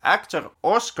Supporting Actor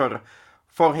Oscar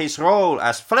for his role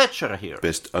as Fletcher here.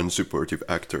 Best unsupportive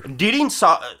actor. Didn't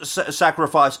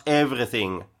sacrifice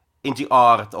everything in the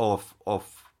art of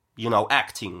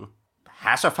acting.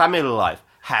 Has a family life,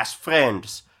 has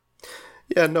friends.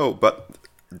 Yeah, no, but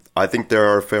I think there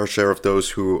are a fair share of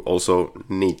those who also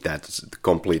need that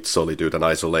complete solitude and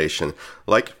isolation.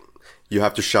 Like, you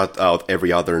have to shut out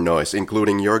every other noise,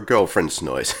 including your girlfriend's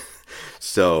noise.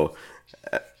 So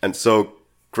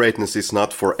greatness is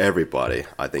not for everybody,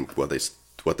 I think, what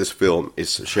this film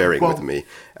is sharing with me.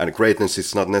 And greatness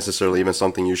is not necessarily even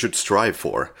something you should strive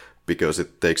for, because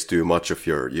it takes too much of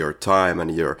your time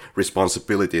and your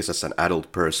responsibilities as an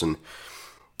adult person.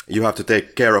 You have to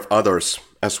take care of others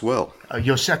as well.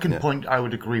 Your second point I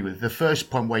would agree with. The first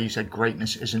point where you said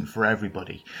greatness isn't for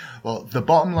everybody. Well, the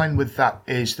bottom line with that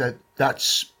is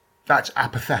that's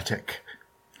apathetic.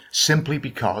 simply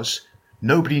because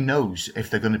nobody knows if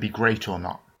they're going to be great or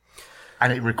not.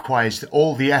 And it requires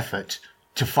all the effort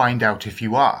to find out if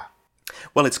you are.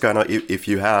 Well, it's kind of, if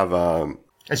you have...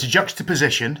 It's a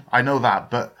juxtaposition, I know that,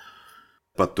 but...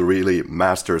 But to really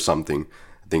master something,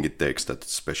 I think it takes that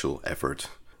special effort,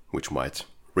 which might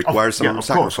require some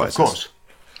sacrifices.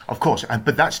 Of course.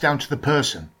 But that's down to the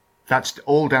person. That's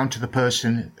all down to the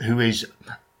person who is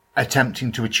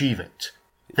attempting to achieve it.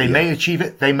 They may achieve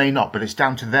it, they may not, but it's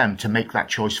down to them to make that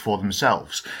choice for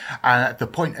themselves. And the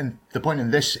point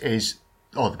in this is,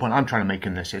 or the point I'm trying to make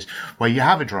in this is, where you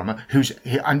have a drummer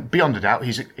and beyond a doubt,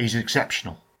 he's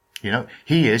exceptional. You know,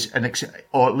 he is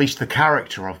or at least the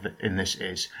character in this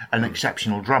is an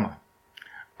exceptional drummer.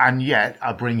 And yet,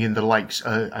 I bring in the likes,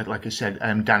 like I said,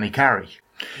 Danny Carey.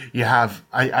 You have,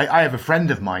 I have a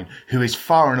friend of mine who is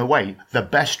far and away the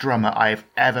best drummer I have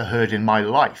ever heard in my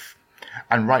life.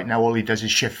 And right now, all he does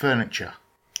is shift furniture.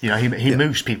 You know, he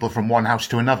moves people from one house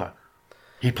to another.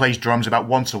 He plays drums about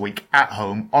once a week at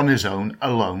home, on his own,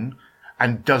 alone,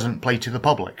 and doesn't play to the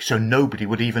public. So nobody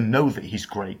would even know that he's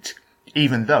great,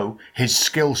 even though his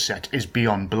skill set is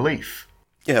beyond belief.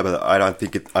 Yeah, but I don't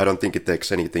think it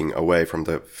takes anything away from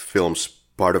the film's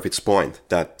part of its point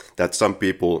that some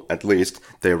people, at least,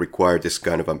 they require this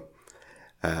kind of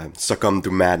a succumb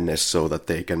to madness so that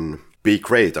they can be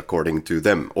great according to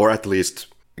them, or at least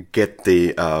get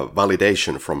the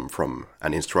validation from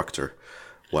an instructor,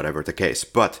 whatever the case.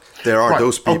 But there are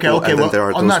those people, and then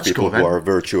there are those people who are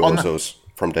virtuosos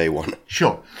from day one.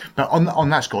 Sure, but on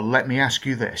that score, let me ask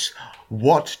you this: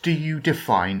 what do you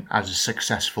define as a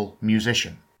successful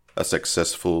musician? A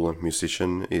successful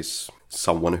musician is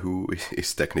someone who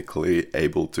is technically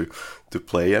able to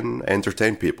play and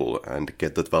entertain people and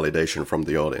get that validation from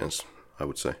the audience, I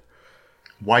would say.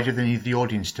 Why do they need the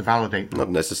audience to validate them? Not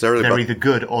necessarily. They're either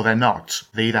good or they're not.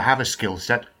 They either have a skill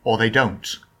set or they don't.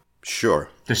 Sure,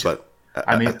 but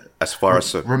I mean, as far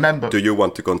as remember, do you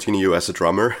want to continue as a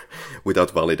drummer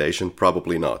without validation?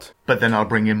 Probably not. But then I'll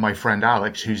bring in my friend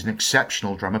Alex, who's an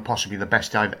exceptional drummer, possibly the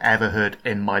best I've ever heard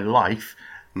in my life,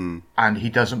 and he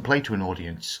doesn't play to an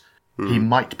audience. He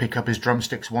might pick up his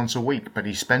drumsticks once a week, but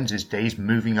he spends his days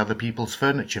moving other people's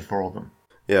furniture for them.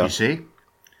 Yeah. You see?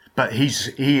 But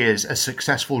he is a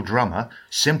successful drummer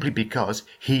simply because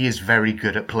he is very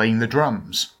good at playing the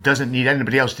drums. Doesn't need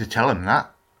anybody else to tell him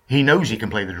that. He knows he can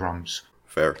play the drums.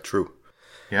 Fair, true.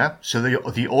 Yeah. So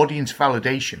the audience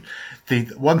validation. The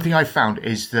one thing I found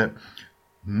is that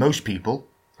most people,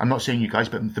 I'm not saying you guys,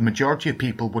 but the majority of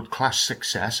people would class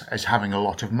success as having a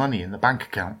lot of money in the bank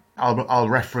account. I'll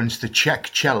reference the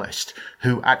Czech cellist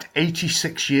who, at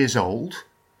 86 years old,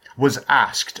 was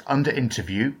asked under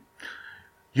interview,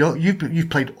 You've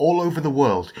played all over the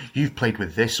world. You've played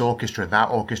with this orchestra, that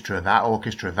orchestra, that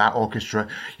orchestra, that orchestra.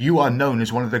 You are known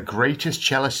as one of the greatest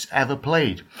cellists ever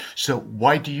played. So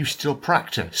why do you still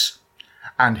practice?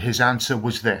 And his answer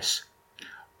was this: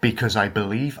 because I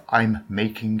believe I'm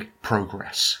making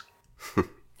progress.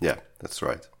 Yeah, that's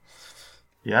right.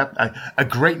 Yeah, a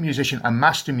great musician, a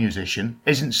master musician,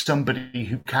 isn't somebody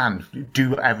who can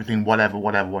do everything,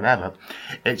 whatever.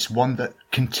 It's one that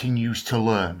continues to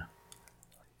learn.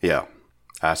 Yeah,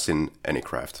 as in any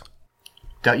craft.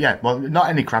 Yeah, well, not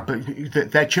any craft,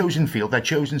 but their chosen field, their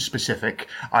chosen specific,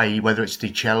 i.e. whether it's the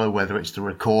cello, whether it's the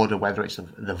recorder, whether it's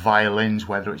the violins,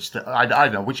 whether it's I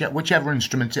don't know, whichever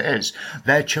instrument it is,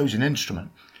 their chosen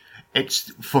instrument.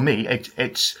 For me,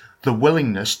 it's the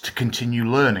willingness to continue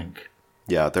learning.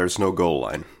 Yeah, there's no goal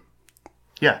line.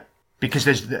 Yeah, because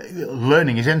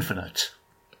learning is infinite.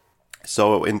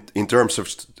 So in terms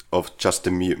of just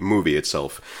the movie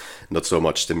itself, not so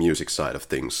much the music side of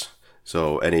things.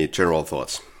 So any general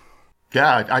thoughts?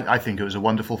 Yeah, I think it was a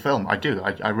wonderful film. I do.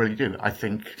 I really do. I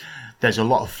think there's a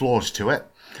lot of flaws to it.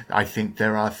 I think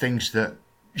there are things that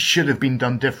should have been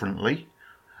done differently.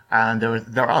 And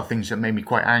there are things that made me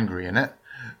quite angry in it.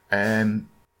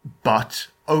 But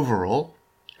overall,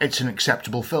 it's an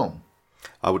acceptable film.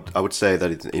 I would say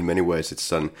that in many ways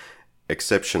it's an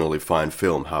exceptionally fine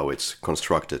film, how it's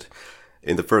constructed.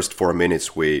 In the first 4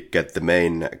 minutes, we get the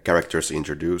main characters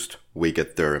introduced. We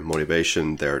get their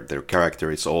motivation, their character.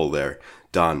 It's all there,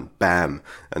 done, bam,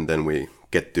 and then we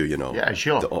get to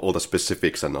all the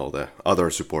specifics and all the other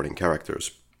supporting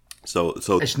characters. So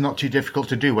it's not too difficult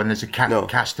to do when there's a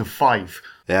cast of 5.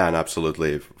 Yeah, an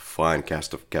absolutely fine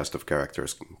cast of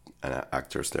characters and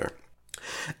actors there,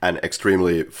 and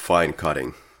extremely fine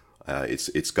cutting.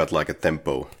 It's got like a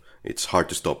tempo. It's hard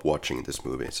to stop watching this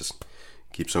movie. It just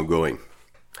keeps on going.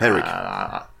 Henrik.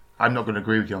 I'm not going to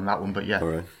agree with you on that one, but yeah. All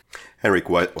right. Henrik,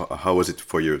 how was it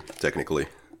for you technically?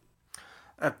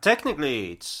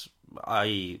 Technically,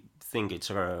 I think it's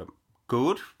a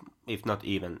good, if not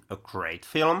even a great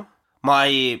film.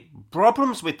 My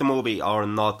problems with the movie are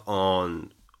not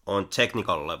on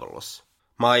technical levels.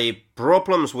 My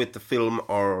problems with the film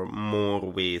are more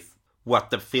with what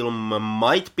the film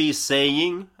might be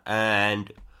saying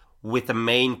and with the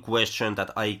main question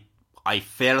that I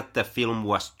felt the film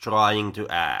was trying to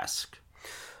ask.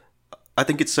 I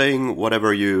think it's saying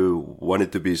whatever you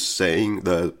wanted to be saying.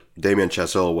 The Damien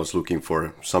Chazelle was looking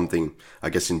for something, I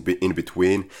guess, in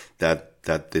between. That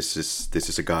this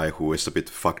is a guy who is a bit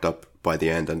fucked up by the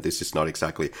end, and this is not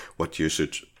exactly what you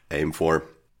should aim for.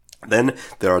 Then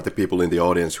there are the people in the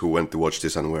audience who went to watch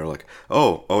this and were like,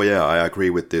 oh yeah, I agree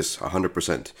with this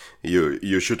 100%.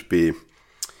 You should be,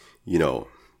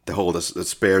 the whole the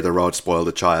spare the rod, spoil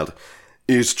the child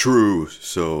is true.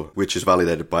 So, which is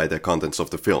validated by the contents of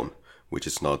the film, which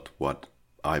is not what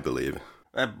I believe.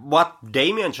 What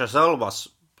Damien Chazelle was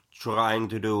trying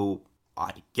to do,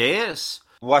 I guess,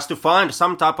 was to find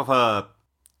some type of a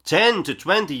 10 to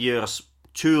 20 years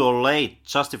too late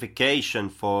justification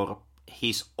for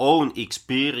his own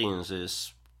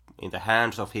experiences in the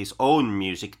hands of his own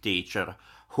music teacher,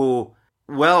 who,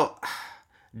 well,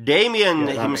 Damien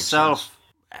himself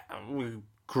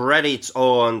credits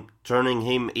on turning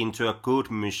him into a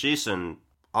good musician,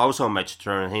 also might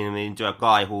turn him into a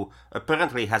guy who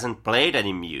apparently hasn't played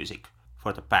any music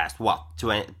for the past,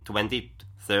 20,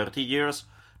 30 years?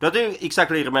 Don't you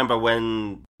exactly remember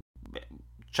when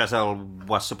Chazelle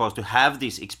was supposed to have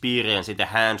this experience in the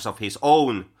hands of his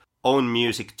own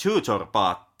music tutor,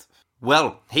 but,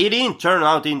 well, he didn't turn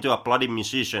out into a bloody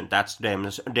musician, that's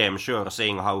damn sure,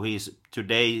 seeing how his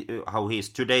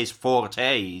today's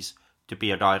forte is to be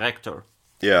a director.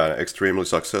 Yeah, extremely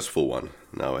successful one,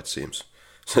 now it seems.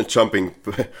 Jumping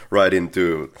right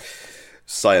into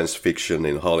science fiction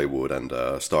in Hollywood and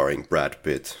starring Brad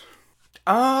Pitt.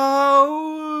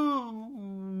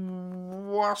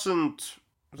 Wasn't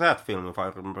that film, if I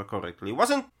remember correctly,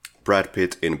 wasn't... Brad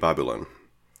Pitt in Babylon.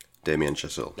 Damien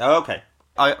Chazelle. Okay.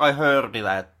 I heard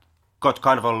that got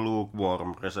kind of a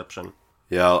lukewarm reception.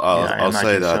 Yeah, I'll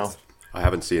say that so. I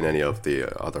haven't seen any of the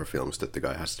other films that the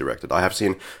guy has directed. I have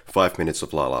seen 5 minutes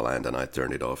of La La Land and I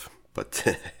turned it off. But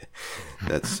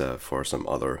that's for some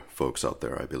other folks out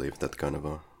there, I believe, that kind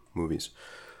of movies.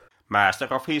 Master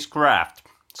of his craft,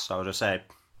 so to say.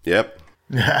 Yep.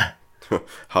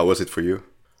 How was it for you?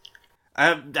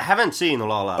 I haven't seen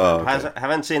La La Land. Okay.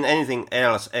 Haven't seen anything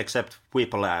else except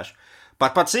Whiplash.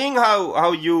 But seeing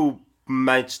how you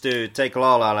managed to take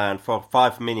La La Land for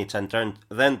 5 minutes and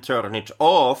then turn it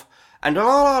off, and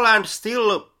La La Land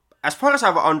still, as far as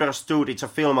I've understood, it's a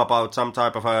film about some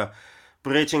type of a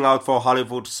reaching out for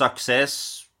Hollywood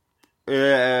success,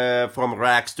 from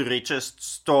rags to riches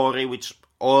story, which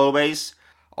always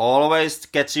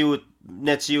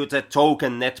nets you the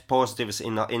token net positives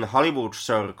in Hollywood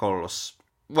circles.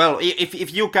 Well,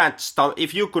 if you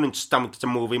couldn't stomach the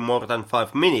movie more than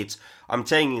 5 minutes, I'm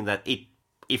saying that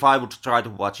if I would try to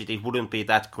watch it, it wouldn't be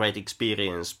that great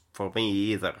experience for me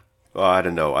either. Well, I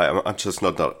don't know. I'm just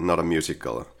not a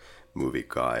musical movie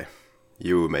guy.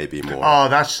 You may be more. Oh,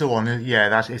 that's the one.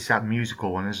 Yeah, it's that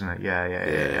musical one, isn't it?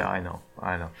 Yeah. I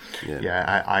know.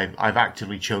 Yeah, I've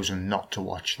actively chosen not to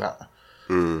watch that.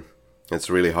 It's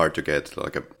really hard to get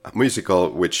like a musical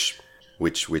which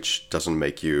doesn't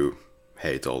make you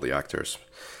hate all the actors,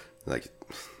 like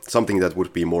something that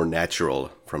would be more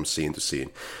natural from scene to scene,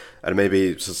 and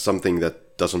maybe something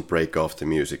that doesn't break off the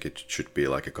music. It should be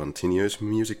like a continuous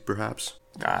music, perhaps.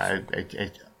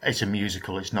 It's a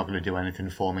musical. It's not going to do anything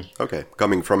for me. Okay,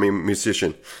 coming from a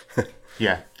musician.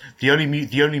 Yeah, the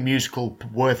only musical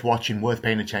worth watching, worth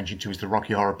paying attention to, is the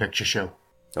Rocky Horror Picture Show.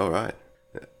 All right.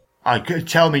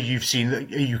 Tell me you've seen.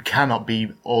 You cannot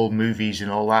be all movies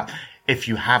and all that if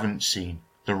you haven't seen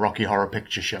the Rocky Horror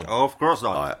Picture Show. Oh, of course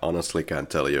not. I honestly can't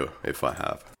tell you if I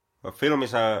have. A film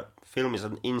is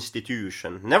an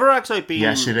institution. Never actually been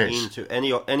into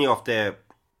any of the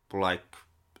like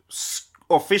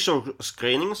official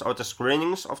screenings or the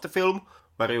screenings of the film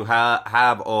where you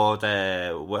have all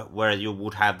the where you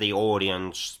would have the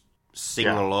audience sing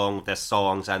along the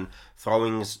songs and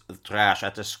throwing trash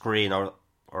at the screen or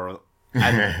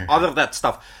and other that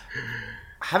stuff.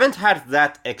 Haven't had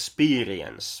that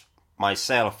experience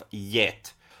myself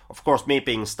yet. Of course, me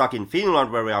being stuck in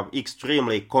Finland, where we are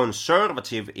extremely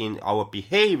conservative in our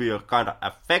behavior, kind of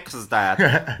affects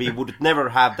that. We would never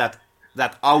have that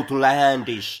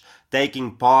outlandish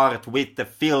taking part with the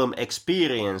film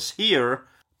experience here.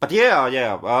 But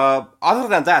other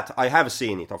than that, I have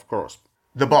seen it, of course.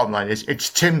 The bottom line is, it's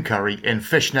Tim Curry in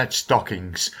fishnet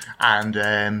stockings and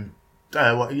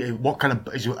what kind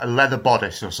of, is it a leather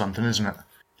bodice or something, isn't it?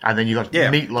 And then you got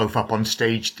Yeah. Meatloaf up on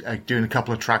stage doing a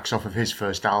couple of tracks off of his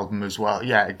first album as well.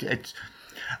 Yeah, it's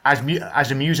as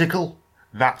a musical,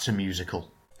 that's a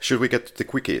musical. Should we get to the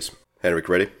quickies? Henrik,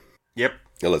 ready? Yep.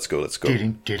 Yeah, let's go.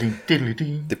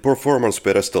 Diddly-ding. The performance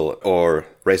pedestal or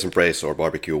Raise and Praise or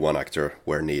Barbecue One actor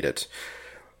were needed.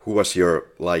 Who was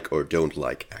your like or don't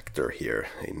like actor here,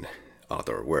 in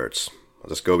other words?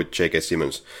 Let's go with J.K.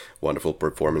 Simmons. Wonderful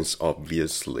performance,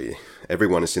 obviously.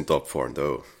 Everyone is in top form,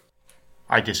 though.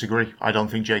 I disagree. I don't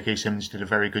think J.K. Simmons did a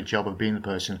very good job of being the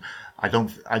person.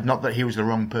 Not that he was the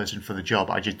wrong person for the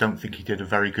job. I just don't think he did a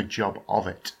very good job of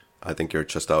it. I think you're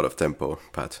just out of tempo,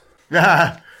 Pat.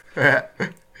 Yeah,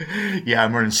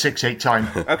 I'm running 6-8 time.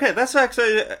 Okay,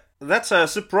 that's a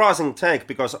surprising take,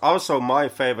 because also my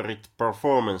favorite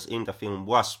performance in the film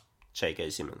was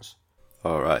J.K. Simmons.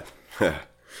 All right.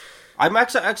 I'm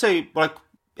actually like,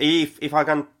 if I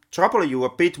can trouble you a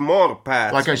bit more,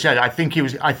 Pat. Like I said, I think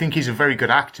he's a very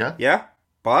good actor. Yeah,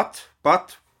 but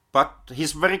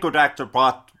he's a very good actor.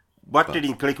 But what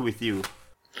didn't click with you?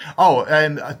 Oh,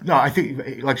 no, I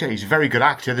think, like I said, he's a very good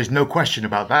actor. There's no question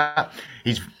about that.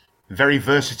 He's very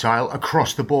versatile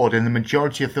across the board. In the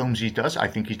majority of films he does, I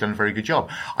think he's done a very good job.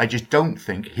 I just don't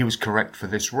think he was correct for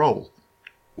this role.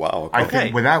 Wow. I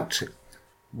think with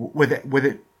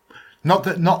it,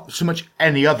 not so much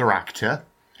any other actor,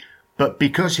 but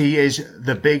because he is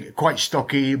the big, quite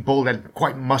stocky, bald-headed,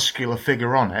 quite muscular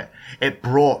figure on it, it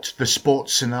brought the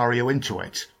sports scenario into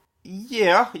it.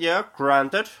 Yeah,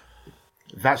 granted.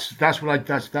 That's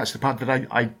the part that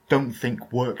I don't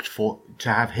think worked to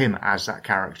have him as that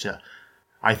character.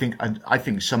 I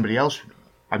think somebody else,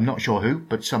 I'm not sure who,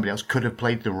 but somebody else could have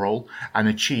played the role and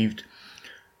achieved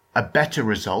a better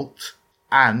result,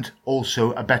 and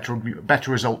also a better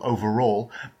result overall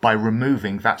by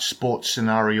removing that sports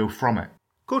scenario from it.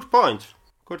 Good point.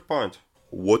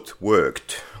 What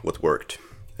worked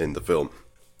in the film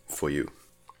for you?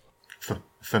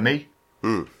 For me?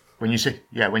 When you say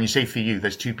for you,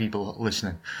 there's two people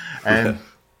listening.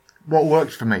 What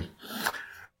worked for me?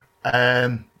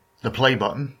 The play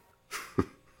button.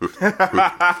 All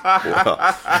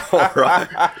right.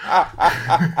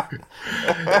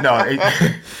 No,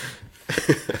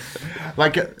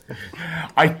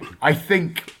 I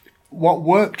think what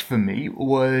worked for me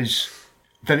was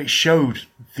that it showed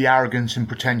the arrogance and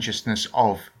pretentiousness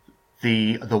of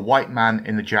the white man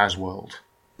in the jazz world.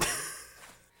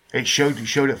 It showed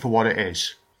it for what it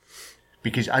is,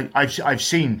 because I've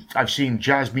seen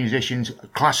jazz musicians,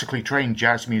 classically trained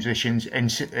jazz musicians in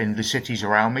the cities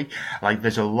around me. Like,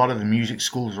 there's a lot of the music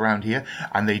schools around here,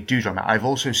 and they do drum it. I've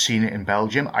also seen it in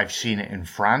Belgium, I've seen it in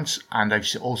France, and I've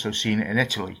also seen it in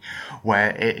Italy, where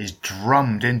it is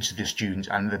drummed into the students,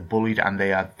 and they're bullied, and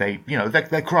they're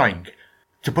crying.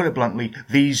 To put it bluntly,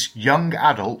 these young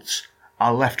adults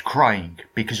are left crying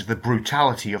because of the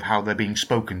brutality of how they're being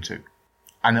spoken to.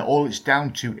 And all it's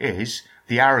down to is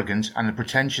the arrogance and the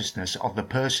pretentiousness of the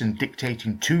person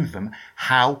dictating to them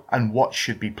how and what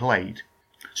should be played.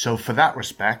 So for that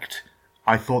respect,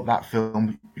 I thought that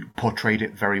film portrayed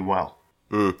it very well.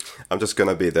 I'm just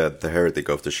gonna be the heretic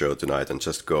of the show tonight and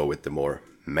just go with the more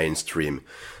mainstream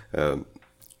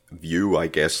view, I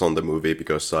guess, on the movie,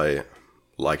 because I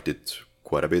liked it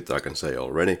quite a bit, I can say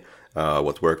already.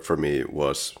 What worked for me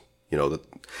was, the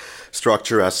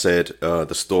structure, as said,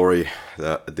 the story,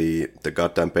 the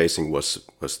goddamn pacing was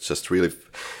just really.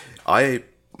 I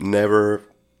never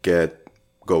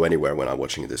go anywhere when I'm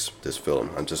watching this film.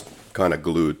 I'm just kind of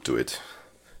glued to it,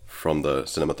 from the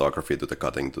cinematography to the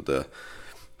cutting to the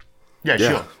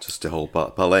Sure, just the whole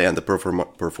ballet and the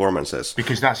performances.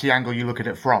 because that's the angle you look at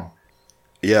it from.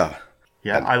 Yeah,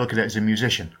 I look at it as a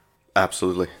musician.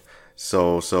 absolutely.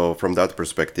 So from that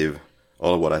perspective,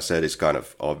 all what I said is kind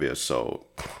of obvious. So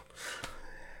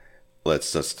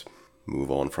let's just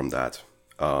move on from that.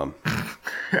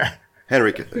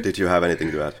 Henrik, did you have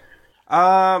anything to add?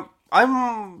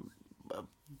 I'm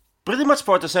pretty much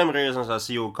for the same reasons as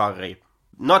you, Kari.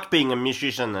 Not being a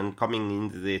musician and coming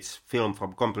into this film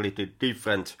from completely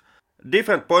different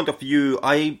point of view,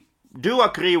 I do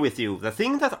agree with you. The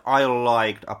thing that I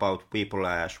liked about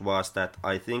Whiplash was that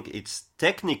I think it's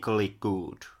technically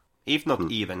good, if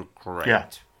not even great. Yeah.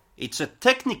 It's a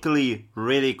technically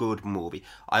really good movie.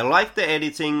 I like the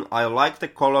editing, I like the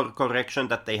color correction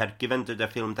that they had given to the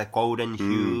film, the golden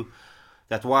hue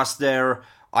that was there.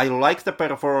 I like the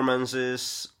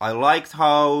performances, I liked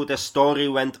how the story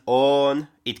went on,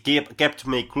 it kept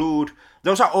me glued.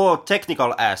 Those are all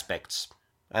technical aspects,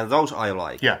 and those I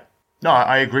like. Yeah. No,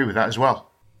 I agree with that as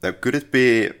well. Now, could it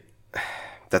be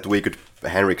that we could,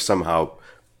 Henrik, somehow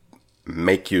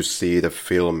make you see the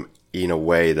film in a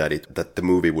way that the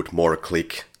movie would more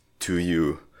click to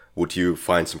you would you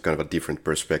find some kind of a different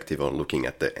perspective on looking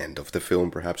at the end of the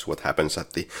film, perhaps? What happens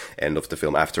at the end of the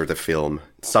film, after the film?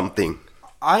 Something?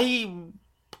 I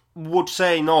would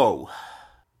say no,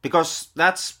 because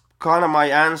that's kind of my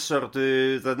answer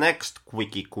to the next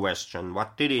quickie question.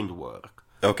 What didn't work?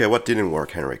 Okay, what didn't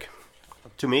work, Henrik?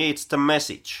 To me, it's the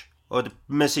message, or the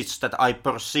message that I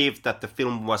perceived that the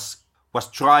film was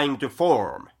trying to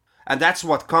form. And that's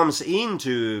what comes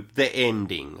into the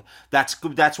ending. That's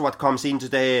what comes into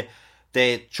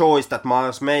the choice that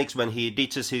Miles makes when he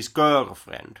ditches his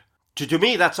girlfriend. To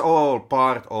me, that's all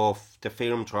part of the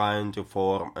film trying to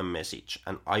form a message.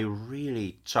 And I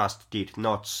really just did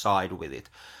not side with it.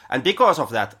 And because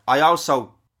of that,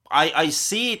 I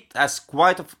see it as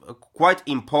quite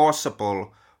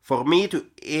impossible for me to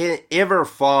ever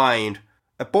find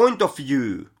a point of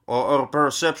view or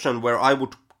perception where I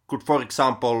could, for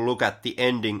example, look at the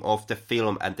ending of the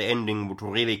film and the ending would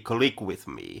really click with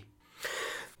me.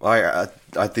 I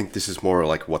think this is more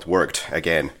like what worked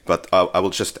again, but I will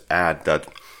just add that,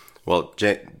 well,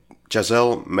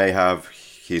 Giselle may have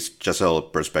his Giselle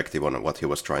perspective on what he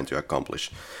was trying to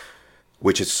accomplish,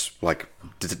 which is like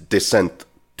descent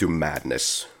to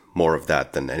madness, more of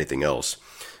that than anything else.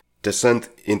 Descent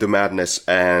into madness,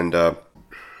 and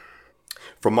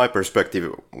from my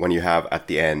perspective, when you have at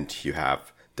the end, you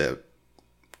have the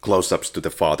close-ups to the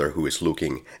father who is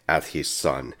looking at his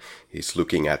son. He's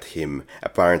looking at him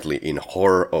apparently in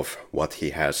horror of what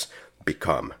he has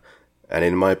become. And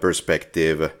in my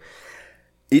perspective,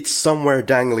 it's somewhere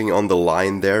dangling on the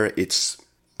line there. It's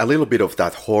a little bit of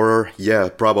that horror, yeah,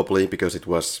 probably, because it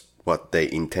was what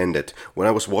they intended. When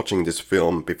I was watching this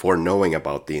film, before knowing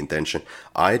about the intention,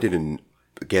 I didn't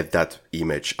get that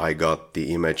image. I got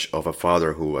the image of a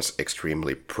father who was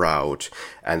extremely proud,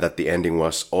 and that the ending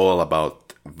was all about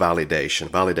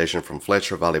validation from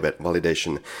Fletcher,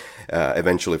 validation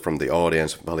eventually from the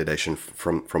audience, validation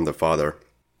from the father.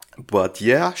 But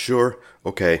yeah, sure,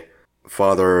 okay,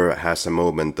 father has a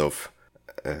moment of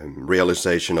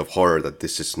realization of horror that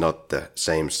this is not the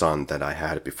same son that I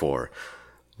had before.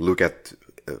 Look at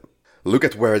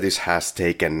where this has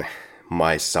taken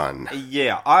my son.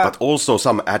 Yeah, but also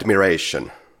some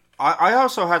admiration. I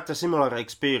also had a similar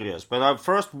experience. When I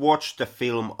first watched the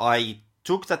film, I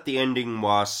took that the ending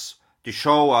was to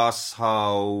show us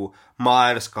how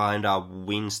Miles kind of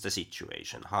wins the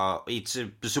situation. How it's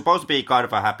supposed to be kind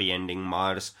of a happy ending.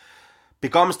 Miles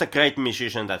becomes the great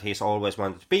musician that he's always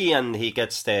wanted to be, and he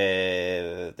gets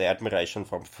the admiration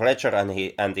from Fletcher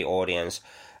and the audience.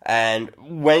 And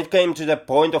when it came to the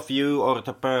point of view or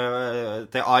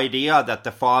the idea that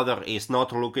the father is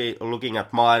not looking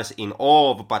at Miles in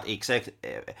awe, but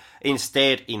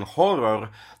instead in horror,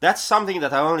 that's something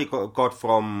that I only got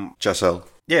from Giselle.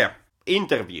 Yeah,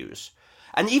 interviews.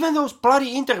 And even those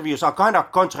bloody interviews are kind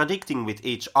of contradicting with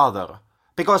each other.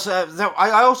 Because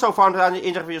I also found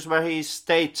interviews where he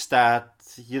states that,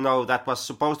 that was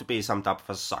supposed to be some type of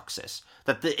a success.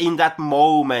 That in that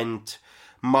moment,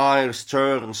 Miles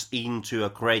turns into a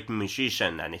great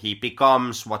musician and he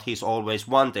becomes what he's always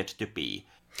wanted to be.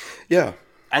 Yeah.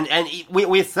 And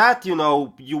with that,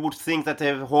 you would think that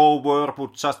the whole world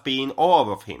would just be in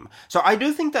awe of him. So I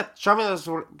do think that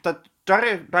the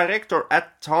director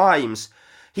at times,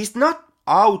 he's not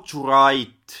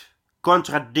outright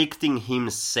contradicting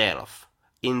himself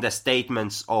in the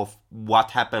statements of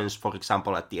what happens, for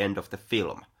example, at the end of the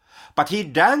film. But he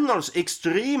dangles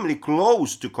extremely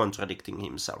close to contradicting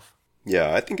himself.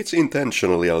 Yeah, I think it's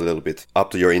intentionally a little bit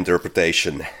up to your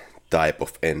interpretation type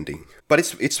of ending. But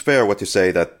it's fair what you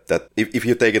say that if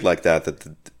you take it like that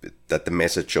the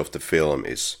message of the film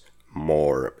is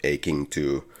more aching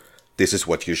to this is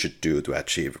what you should do to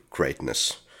achieve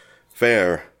greatness.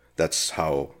 Fair, that's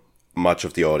how much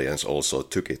of the audience also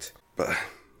took it. But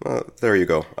there you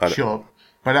go. Sure,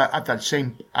 but at that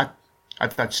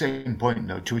same point,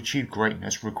 though, to achieve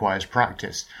greatness requires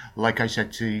practice. Like I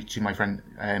said to my friend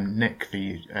Nick,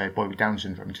 the boy with Down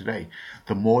syndrome today,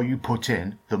 the more you put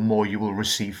in, the more you will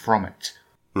receive from it.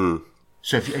 Mm.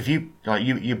 So if you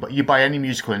buy any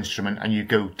musical instrument and you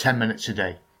go 10 minutes a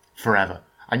day forever,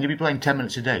 and you'll be playing 10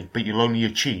 minutes a day, but you'll only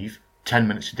achieve 10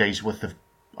 minutes a day's worth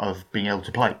of being able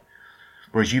to play.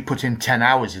 Whereas you put in 10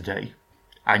 hours a day,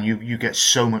 and you get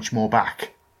so much more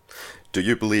back. Do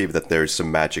you believe that there is a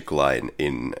magic line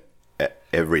in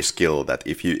every skill that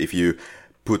if you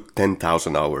put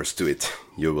 10,000 hours to it,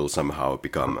 you will somehow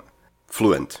become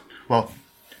fluent? Well,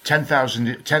 10,000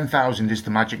 is the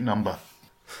magic number.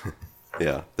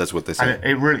 Yeah, that's what they say. And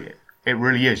it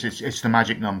really is. It's the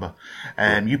magic number.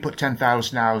 You put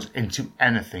 10,000 hours into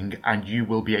anything, and you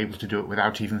will be able to do it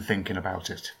without even thinking about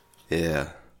it. Yeah.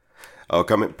 Oh,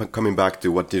 coming back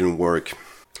to what didn't work.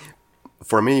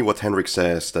 for me, what Henrik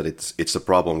says that it's a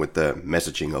problem with the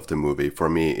messaging of the movie. For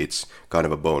me, it's kind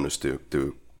of a bonus to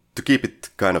keep it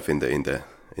kind of in the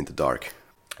dark.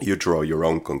 You draw your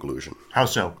own conclusion. How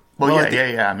so? Well,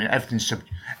 yeah. I mean,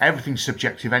 everything's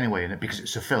subjective anyway in it because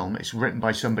it's a film. It's written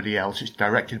by somebody else. It's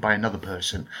directed by another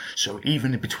person. So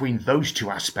even between those two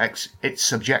aspects, it's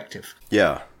subjective.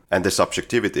 Yeah, and the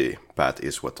subjectivity, Pat,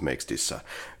 is what makes this a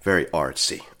very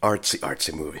artsy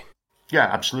movie. Yeah,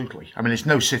 absolutely. I mean, it's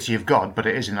no City of God, but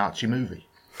it is an artsy movie.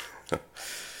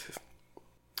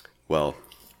 Well,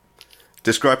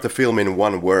 describe the film in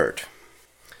one word.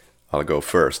 I'll go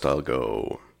first.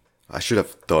 I should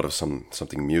have thought of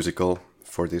something musical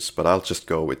for this, but I'll just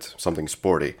go with something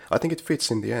sporty. I think it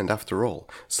fits in the end after all.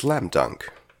 Slam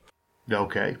dunk.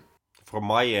 Okay. From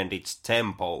my end, it's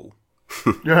tempo.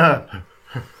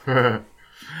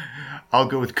 I'll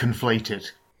go with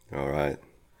conflated. All right.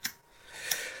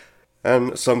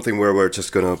 And something where we're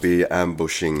just gonna be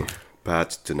ambushing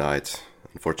Pat tonight.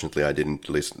 Unfortunately, I didn't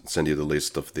send you the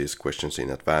list of these questions in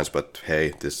advance, but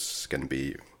hey, this can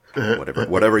be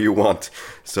whatever you want.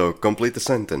 So complete the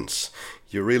sentence.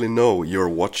 You really know you're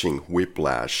watching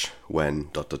Whiplash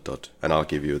when ... And I'll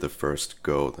give you the first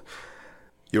go.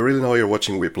 You really know you're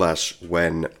watching Whiplash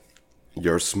when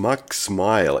your smug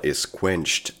smile is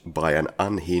quenched by an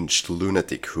unhinged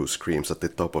lunatic who screams at the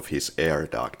top of his air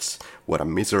ducts, "What a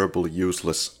miserable,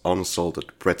 useless,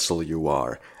 unsalted pretzel you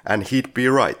are." And he'd be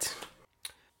right.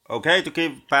 Okay, to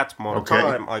give Pat more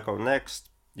time, I go next.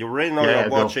 You really know you're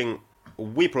watching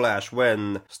Whiplash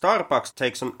when Starbucks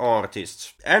takes an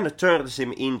artist and turns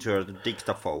him into a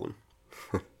dictaphone.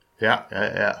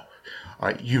 Yeah.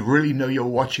 Right, you really know you're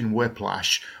watching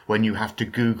Whiplash when you have to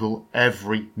Google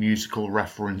every musical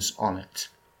reference on it.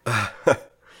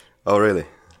 Oh, really?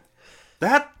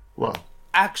 That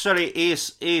actually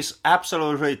is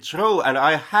absolutely true, and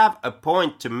I have a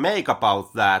point to make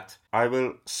about that. I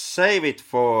will save it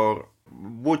for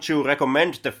would you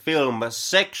recommend the film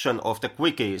section of the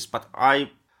quickies, but I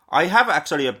have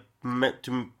actually a point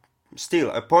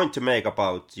to make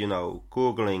about,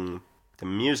 Googling the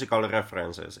musical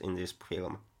references in this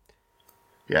film.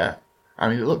 Yeah. I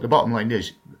mean, look, the bottom line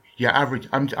is, average.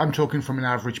 I'm talking from an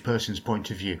average person's point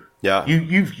of view. Yeah.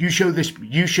 You show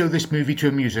this movie to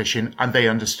a musician and they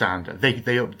understand. They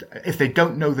if they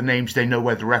don't know the names, they know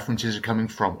where the references are coming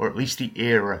from, or at least the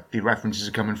era the references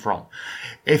are coming from.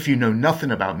 If you know nothing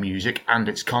about music and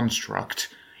its construct,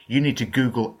 you need to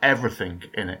Google everything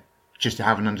in it just to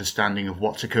have an understanding of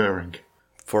what's occurring.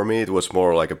 For me, it was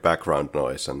more like a background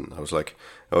noise, and I was like,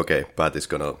 okay, Pat is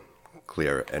gonna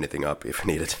clear anything up if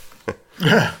needed.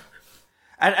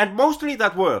 And mostly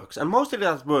that works,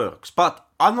 but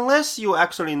unless you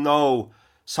actually know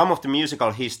some of the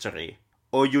musical history,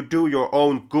 or you do your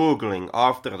own Googling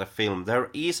after the film, there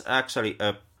is actually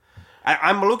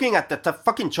I'm looking at the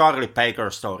fucking Charlie Baker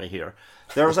story here.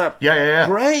 There's a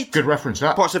great good reference,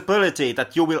 that possibility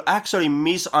that you will actually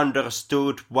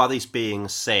misunderstood what is being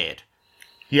said.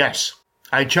 Yes.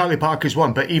 Charlie Parker's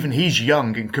one, but even he's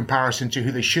young in comparison to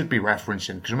who they should be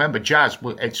referencing. Because remember, jazz,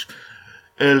 it's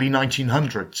early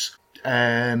 1900s.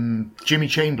 Jimmy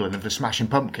Chamberlin of the Smashing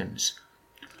Pumpkins.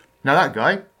 Now that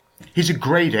guy, he's a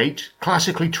grade 8,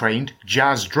 classically trained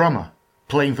jazz drummer,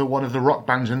 playing for one of the rock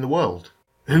bands in the world.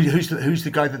 Who's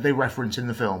the guy that they reference in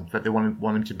the film that they want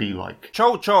him to be like?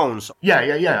 Joe Jones. Yeah.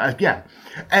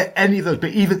 Any of those, but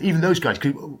even those guys,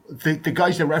 the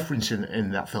guys they're referencing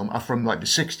in that film are from like the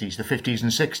 60s, the 50s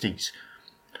and 60s.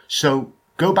 So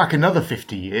go back another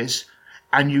 50 years,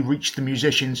 and you reach the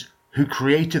musicians who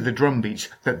created the drum beats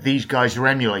that these guys are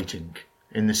emulating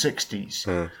in the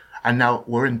 60s. And now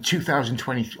we're in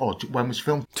 2020, or when was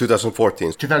filmed?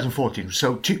 2014. 2014.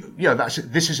 So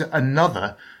this is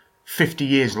another 50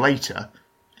 years later,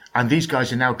 and these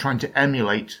guys are now trying to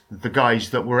emulate the guys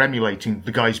that were emulating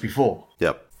the guys before.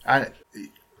 Yep. And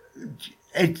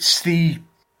it's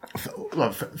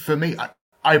for me,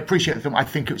 I appreciate the film. I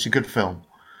think it's a good film.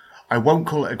 I won't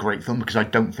call it a great film because I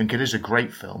don't think it is a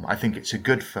great film. I think it's a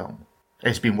good film.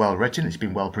 It's been well written. It's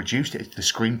been well produced. The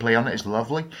screenplay on it is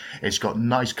lovely. It's got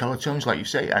nice colour tones, like you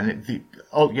say. And the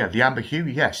amber hue,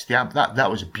 yes, that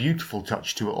was a beautiful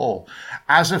touch to it all.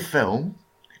 As a film,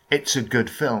 it's a good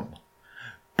film.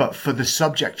 But for the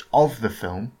subject of the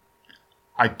film,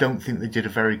 I don't think they did a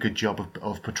very good job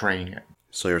of portraying it.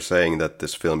 So you're saying that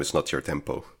this film is not your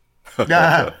tempo?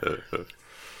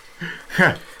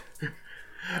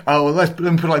 Oh, well, let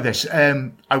me put it like this.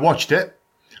 I watched it,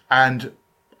 and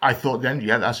I thought then,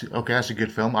 that's a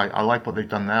good film. I like what they've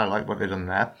done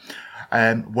there.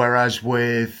 Whereas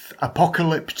with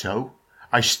Apocalypto,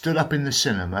 I stood up in the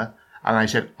cinema and I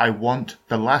said, I want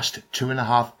the last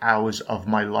 2.5 hours of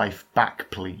my life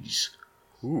back, please.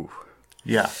 Ooh.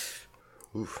 Yeah.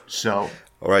 Oof. So.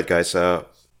 All right, guys.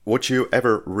 Would you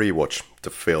ever rewatch the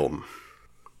film?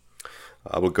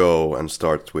 I will go and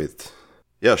start with.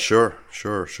 Yeah, sure.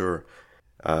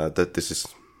 That this is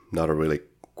not a really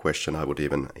question I would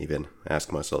even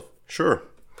ask myself. Sure,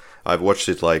 I've watched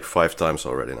it like 5 times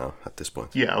already now at this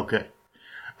point. Yeah. Okay.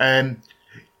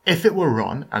 If it were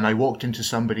on and I walked into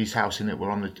somebody's house and it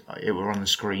were on the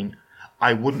screen,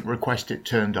 I wouldn't request it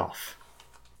turned off.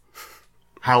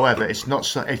 However, it's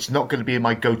not going to be in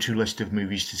my go-to list of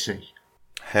movies to see.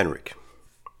 Henrik.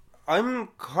 I'm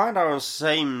kind of on the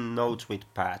same note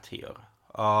with Pat here.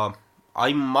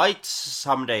 I might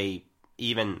someday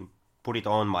even put it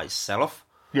on myself.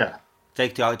 Yeah.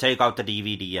 Take out the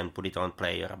DVD and put it on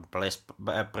player and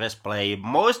press play.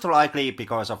 Most likely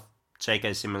because of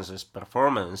J.K. Simmons'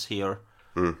 performance here.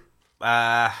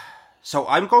 So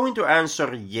I'm going to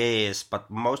answer yes, but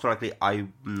most likely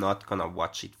I'm not gonna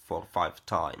watch it for 5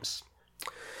 times.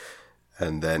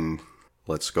 And then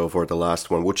let's go for the last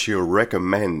one. Would you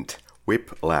recommend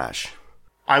Whiplash?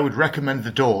 I would recommend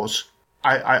The Doors.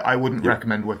 I wouldn't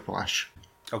recommend Whiplash.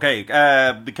 Okay,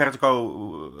 do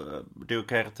you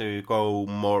care to go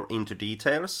more into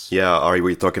details? Yeah, are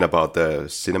we talking about the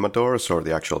cinema Doors or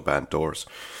the actual band Doors?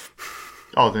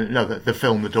 Oh, the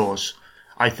film The Doors.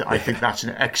 I think that's an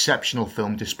exceptional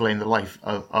film displaying the life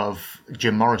of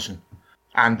Jim Morrison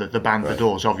and the band The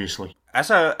Doors, obviously. As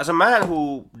a man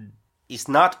who is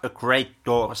not a great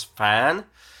Doors fan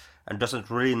and doesn't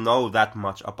really know that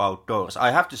much about Doors,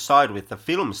 I have to side with the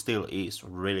film still is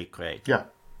really great. Yeah.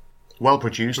 Well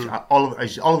produced.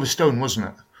 Oliver Stone, wasn't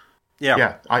it?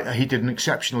 Yeah. Yeah, he did an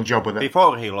exceptional job with it.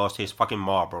 Before he lost his fucking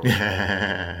marbles.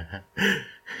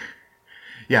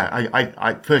 Yeah,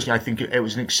 I personally, I think it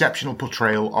was an exceptional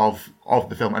portrayal of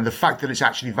the film. And the fact that it's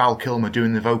actually Val Kilmer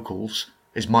doing the vocals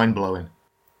is mind-blowing.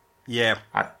 Yeah.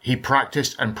 He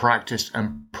practiced and practiced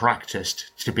and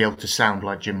practiced to be able to sound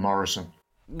like Jim Morrison.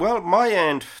 Well, my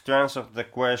end, to answer the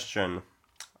question,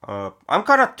 I'm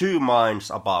kind of 2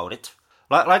 minds about it.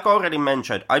 Like already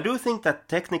mentioned, I do think that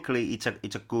technically it's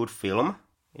a good film.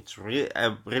 It's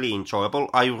really enjoyable.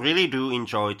 I really do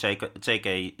enjoy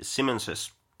J.K.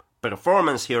 Simmons'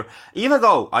 performance here, even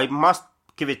though I must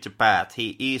give it to Pat.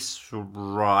 He is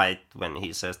right when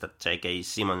he says that J.K.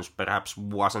 Simmons perhaps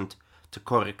wasn't the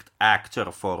correct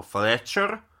actor for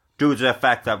Fletcher, due to the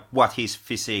fact that what his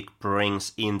physique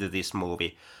brings into this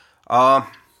movie. A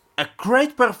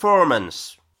great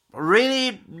performance.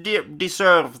 Really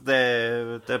deserve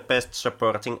the Best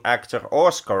Supporting Actor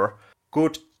Oscar.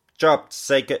 Good job,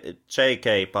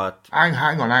 J.K., but... Hang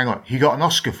on. He got an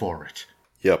Oscar for it.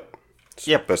 Yep.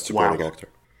 Yep. Best Supporting Actor.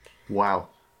 Wow.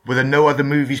 Were there no other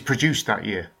movies produced that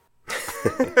year?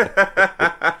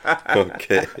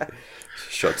 Okay.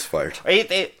 Shots fired.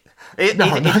 It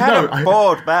had a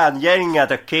bored man yelling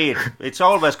at a kid. It's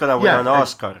always gonna win an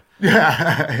Oscar.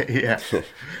 Yeah.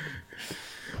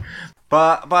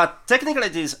 But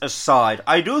technicalities aside,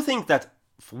 I do think that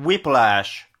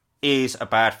Whiplash is a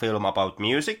bad film about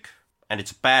music, and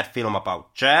it's a bad film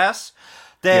about jazz.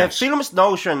 The film's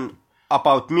notion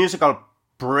about musical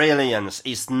brilliance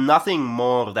is nothing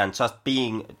more than just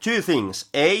being 2 things.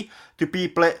 A, to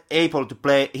be able to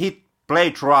play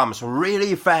drums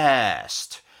really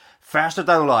fast, faster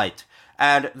than light,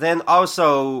 and then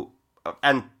also,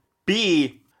 and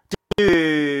B,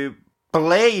 to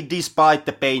play despite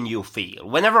the pain you feel.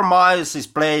 Whenever Miles is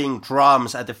playing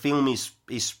drums and the film is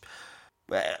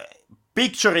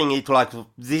picturing it like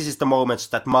this is the moments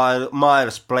that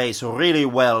Miles plays really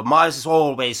well, Miles is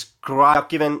always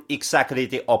given exactly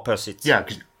the opposite. Yeah,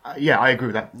 I agree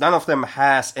with that. None of them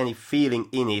has any feeling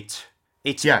in it.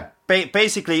 It's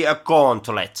basically a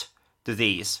gauntlet to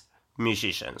these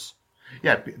musicians.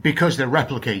 Yeah, because they're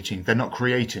replicating, they're not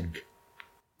creating.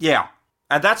 Yeah,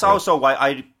 and that's also why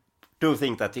I do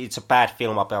think that it's a bad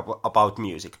film about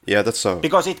music. Yeah, that's so.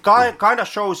 Because it kind of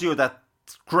shows you that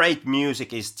great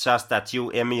music is just that you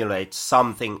emulate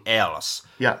something else.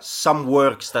 Yeah. Some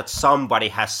works that somebody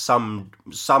has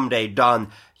someday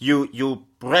done. You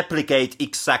replicate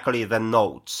exactly the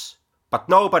notes. But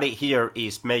nobody here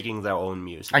is making their own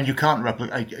music. And you can't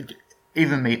replicate.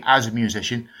 Even me, as a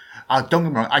musician, don't get me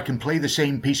wrong, I can play the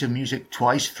same piece of music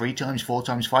twice, 3 times, 4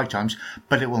 times, 5 times,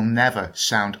 but it will never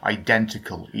sound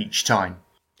identical each time.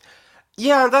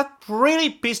 Yeah, that really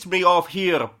pissed me off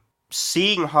here,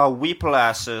 seeing how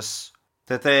Whiplash's,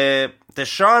 the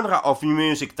genre of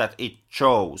music that it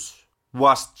chose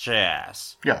was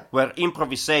jazz. Yeah. Where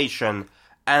improvisation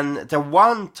and the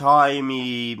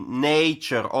one-timey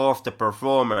nature of the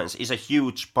performance is a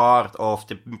huge part of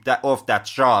that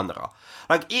genre.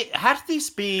 Like, had this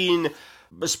been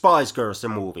Spice Girls the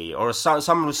movie or some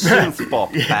synth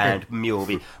pop band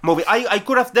movie, I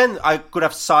could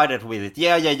have sided with it.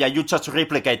 Yeah. You just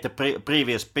replicate the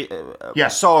previous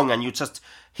song and you just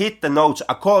hit the notes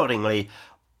accordingly.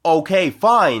 Okay,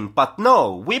 fine, but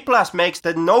no. Whiplash makes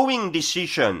the knowing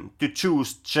decision to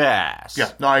choose jazz.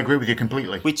 Yeah, no, I agree with you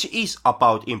completely. Which is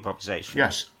about improvisation.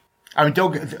 Yes. I mean,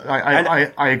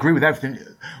 I agree with everything.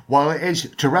 While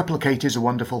to replicate is a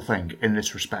wonderful thing in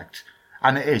this respect.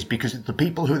 And it is, because the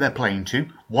people who they're playing to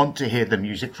want to hear the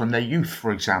music from their youth,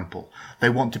 for example. They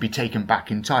want to be taken back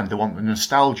in time. They want the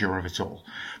nostalgia of it all.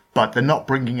 But they're not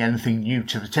bringing anything new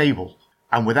to the table.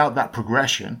 And without that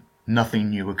progression,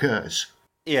 nothing new occurs.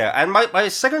 Yeah, and my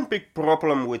second big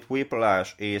problem with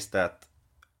Whiplash is that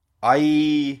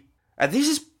and this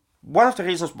is one of the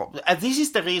reasons, this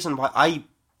is the reason why I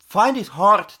find it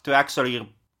hard to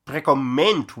actually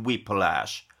recommend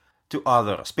Whiplash to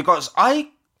others. Because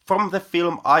from the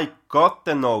film, I got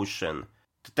the notion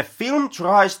that the film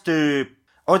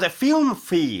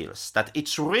feels that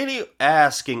it's really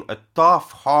asking a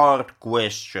tough, hard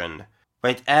question.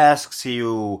 When it asks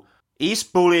you, is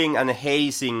bullying and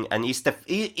hazing and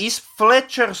is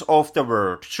Fletchers of the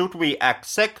world, should we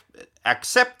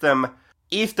accept them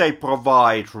if they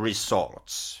provide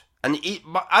results? And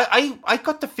I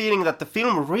got the feeling that the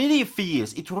film really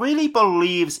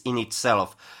believes in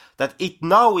itself, that it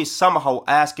now is somehow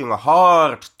asking a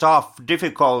hard, tough,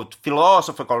 difficult,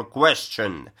 philosophical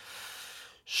question.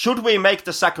 Should we make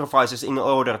the sacrifices in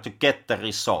order to get the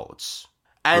results?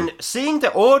 And seeing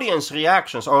the audience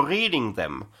reactions or reading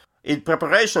them, in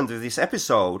preparation to this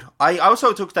episode, I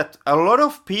also took that a lot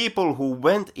of people who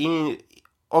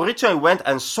originally went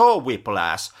and saw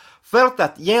Whiplash felt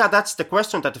that, yeah, that's the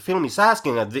question that the film is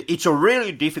asking. It's a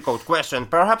really difficult question.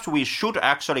 Perhaps we should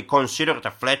actually consider the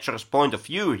Fletcher's point of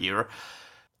view here.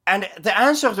 And the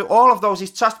answer to all of those is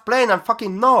just plain and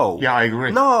fucking no. Yeah, I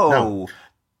agree. No.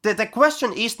 The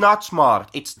question is not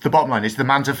smart. The bottom line is the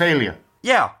man's a failure.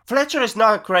 Yeah, Fletcher is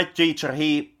not a great teacher.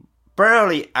 He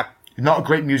barely... Not a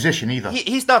great musician either.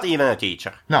 He's not even a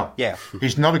teacher. No. Yeah.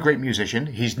 He's not a great musician.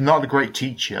 He's not a great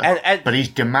teacher. But he's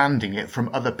demanding it from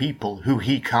other people who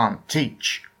he can't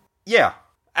teach. Yeah.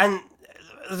 And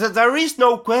there is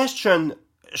no question,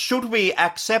 should we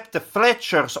accept the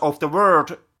Fletchers of the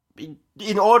world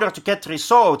in order to get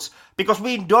results? Because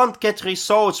we don't get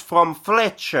results from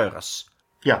Fletchers.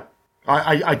 Yeah.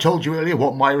 I told you earlier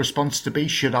what my response to be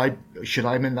should I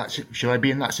be in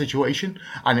that situation,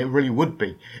 and it really would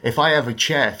be if I have a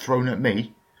chair thrown at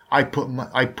me, I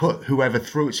put whoever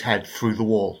threw its head through the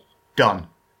wall. Done.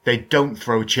 They don't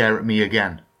throw a chair at me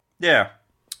again. Yeah,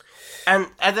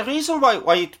 and the reason why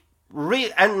it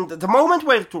and the moment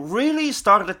where it really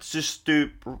started just to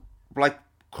like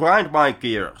grind my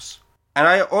gears, and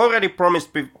I already promised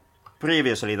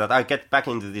previously that I get back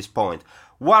into this point,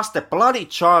 was the bloody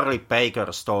Charlie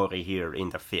Baker story here in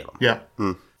the film. Yeah.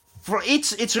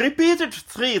 It's repeated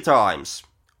 3 times.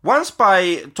 Once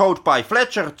told by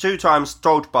Fletcher, 2 times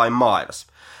told by Miles.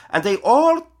 And they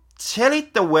all tell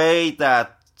it the way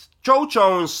that Joe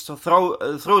Jones threw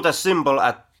the cymbal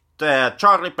at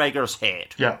Charlie Baker's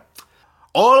head. Yeah.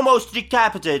 Almost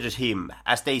decapitated him,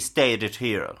 as they stated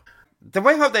here. The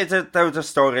way how they tell the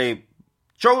story,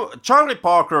 Charlie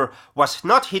Parker was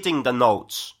not hitting the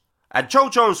notes. And Joe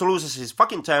Jones loses his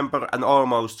fucking temper and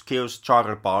almost kills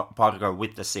Charlie Parker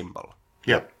with the cymbal.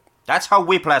 Yeah. That's how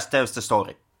Whiplash tells the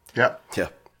story. Yeah. Yeah.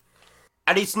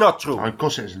 And it's not true. Oh, of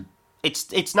course it isn't.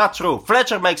 It's not true.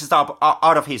 Fletcher makes it up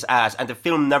out of his ass, and the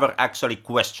film never actually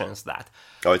questions that.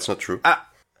 Oh, it's not true?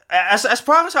 As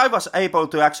far as I was able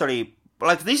to actually...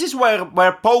 Like, this is where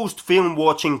post-film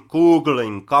watching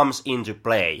Googling comes into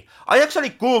play. I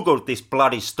actually Googled this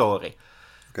bloody story.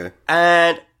 Okay.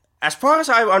 And... as far as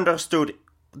I understood,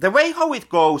 the way how it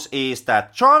goes is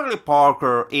that Charlie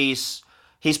Parker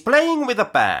he's playing with a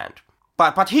band,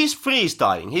 but he's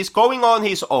freestyling. He's going on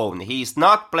his own. He's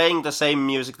not playing the same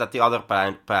music that the other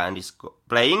band is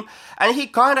playing, and he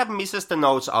kind of misses the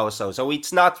notes also. So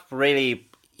it's not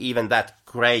really even that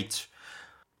great,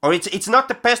 or it's not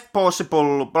the best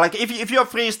possible. Like if you're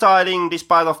freestyling,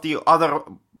 despite of the other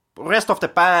rest of the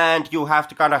band, you have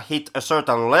to kind of hit a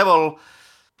certain level.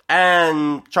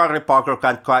 And Charlie Parker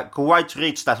can't quite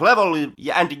reach that level,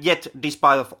 and yet,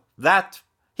 despite of that,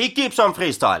 he keeps on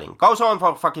freestyling. Goes on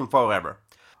for fucking forever.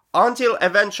 Until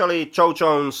eventually Joe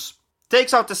Jones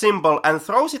takes out the cymbal and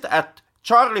throws it at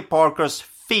Charlie Parker's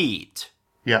feet.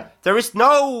 Yeah. There is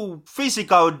no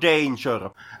physical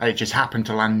danger. And it just happened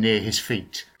to land near his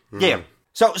feet. Yeah.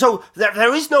 So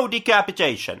there is no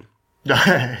decapitation.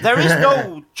 There is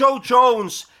no Joe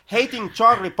Jones hating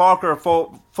Charlie Parker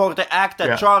for the act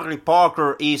that Charlie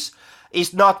Parker is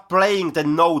not playing the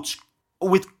notes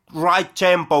with right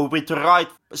tempo, with the right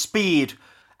speed,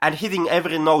 and hitting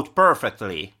every note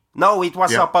perfectly. No, it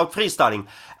was about freestyling.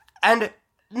 And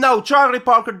no, Charlie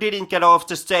Parker didn't get off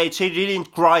the stage, he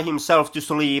didn't cry himself to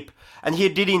sleep, and he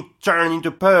didn't turn into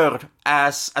Bird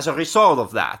as a result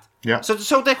of that. Yeah. So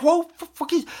the whole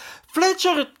fucking...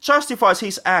 Fletcher justifies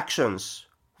his actions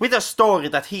with a story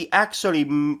that he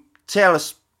actually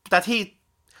tells, that he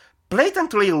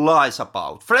blatantly lies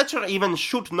about. Fletcher even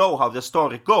should know how the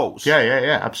story goes.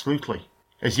 Yeah, absolutely.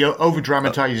 It's the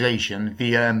over-dramatization,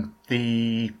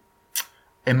 the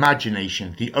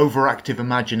imagination, the overactive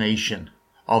imagination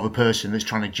of a person that's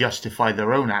trying to justify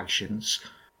their own actions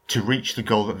to reach the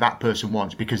goal that person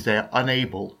wants because they're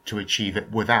unable to achieve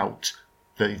it without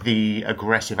the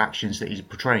aggressive actions that he's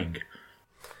portraying.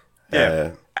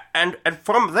 Yeah. And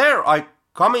from there I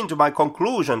come into my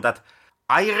conclusion that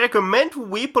I recommend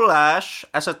Whiplash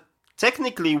as a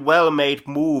technically well-made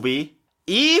movie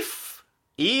if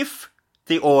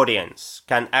the audience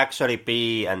can actually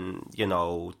be and,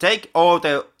 take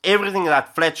everything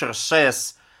that Fletcher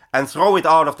says and throw it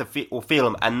out of the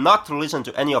film and not listen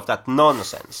to any of that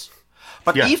nonsense.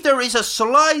 But if there is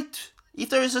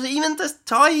even the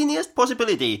tiniest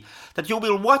possibility that you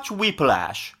will watch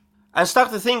Whiplash and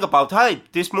start to think about, hey,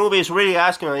 this movie is really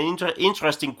asking an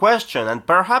interesting question, and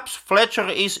perhaps Fletcher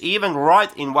is even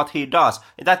right in what he does.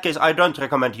 In that case, I don't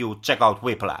recommend you check out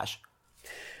Whiplash.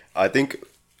 I think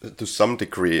to some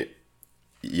degree,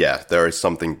 there is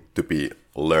something to be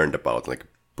learned about, like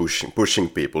pushing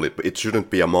people. It shouldn't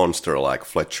be a monster like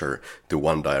Fletcher to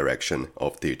one direction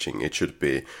of teaching. It should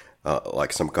be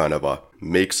like some kind of a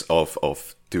mix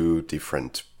of two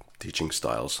different teaching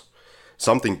styles.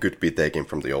 Something could be taken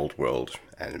from the old world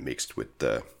and mixed with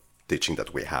the teaching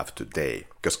that we have today.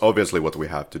 Because obviously what we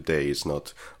have today is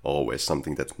not always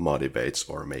something that motivates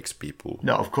or makes people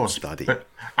study. But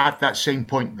at that same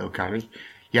point though, Gary,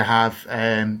 you have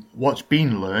what's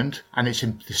been learned, and it's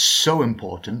so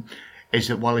important, is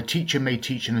that while a teacher may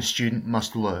teach and a student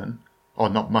must learn, or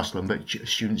not must learn, but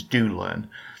students do learn,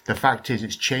 the fact is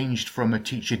it's changed from a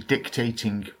teacher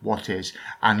dictating what is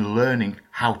and learning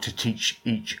how to teach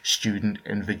each student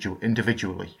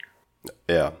individually.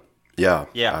 Yeah,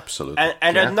 absolutely.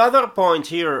 And another point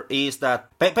here is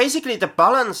that basically the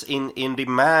balance in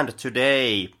demand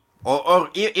today,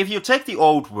 or if you take the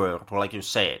old world, like you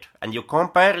said, and you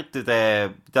compare it to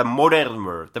the modern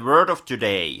world, the world of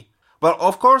today, well,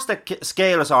 of course the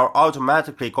scales are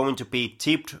automatically going to be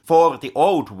tipped for the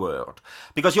old world,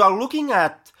 because you are looking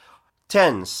at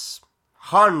tens,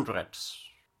 hundreds,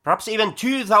 perhaps even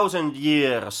 2,000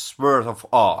 years worth of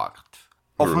art,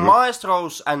 of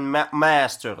maestros and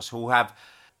masters who have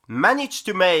managed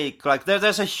to make, like,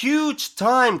 there's a huge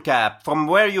time gap from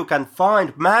where you can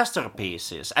find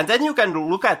masterpieces, and then you can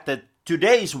look at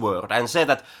today's world and say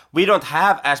that we don't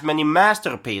have as many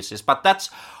masterpieces, but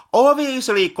that's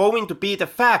obviously going to be the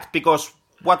fact, because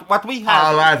what we have...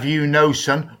 I'll have you know,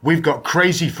 son, we've got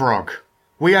Crazy Frog.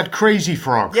 We had Crazy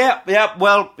Frog.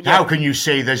 Well... Yeah. How can you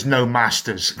say there's no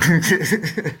masters?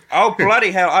 Oh,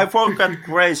 bloody hell, I forgot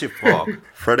Crazy Frog.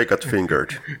 Freddy got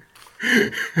fingered.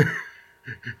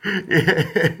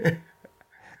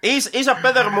 Is a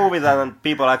better movie than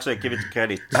people actually give it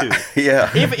credit to. Yeah.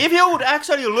 If you would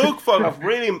actually look for a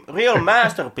real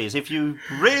masterpiece, if you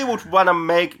really would want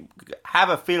to have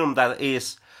a film that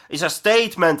is a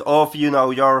statement of,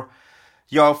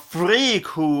 your freak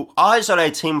who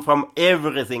isolates him from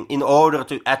everything in order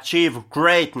to achieve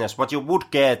greatness, what you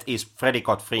would get is Freddy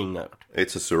Got Fingered.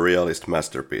 It's a surrealist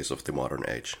masterpiece of the modern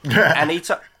age. And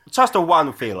it's just a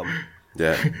one film.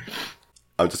 Yeah.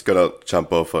 I'm just gonna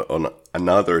jump off on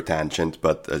another tangent,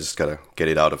 but I just gotta get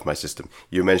it out of my system.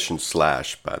 You mentioned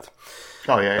Slash, Pat.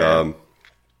 Oh, yeah.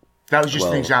 That was just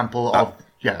an example of...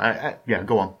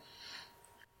 go on.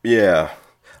 Yeah.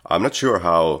 I'm not sure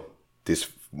how these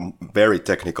very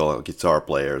technical guitar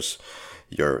players,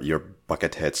 your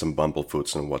Bucketheads and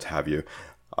Bumblefoots and what have you,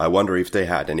 I wonder if they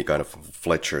had any kind of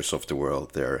Fletchers of the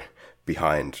world there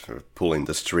behind, pulling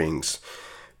the strings.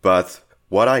 But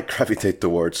what I gravitate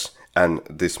towards, and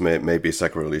this may be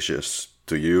sacrilegious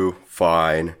to you,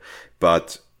 fine,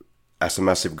 but as a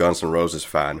massive Guns N' Roses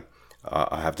fan,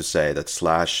 I have to say that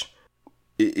Slash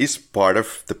is part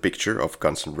of the picture of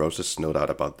Guns N' Roses, no doubt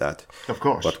about that. Of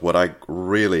course. But what I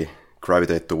really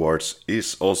gravitate towards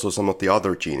is also some of the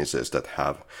other geniuses that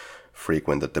have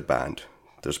frequented the band.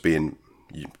 There's been,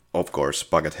 of course,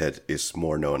 Buckethead is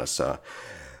more known as a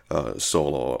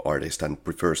solo artist and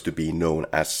prefers to be known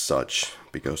as such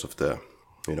because of the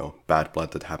bad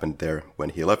blood that happened there when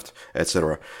he left,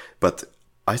 etc. But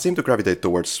I seem to gravitate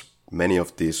towards many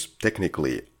of these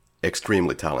technically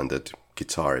extremely talented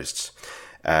guitarists.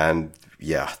 And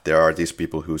yeah, there are these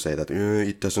people who say that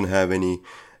it doesn't have any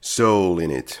soul in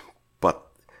it. But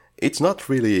it's not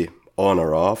really on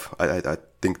or off. I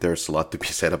think there's a lot to be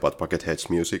said about Buckethead's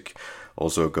music.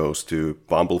 Also goes to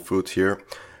Bumblefoot here.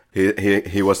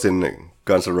 He was in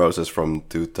Guns N' Roses from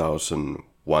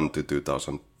 2001 to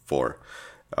 2004.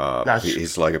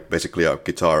 He's like basically a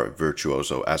guitar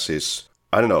virtuoso, as is.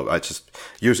 I don't know.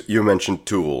 You mentioned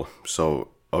Tool, so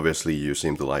obviously you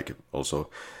seem to like also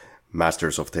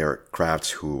masters of their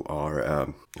crafts who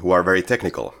are very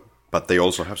technical, but they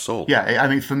also have soul. Yeah, I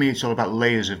mean, for me, it's all about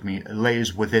layers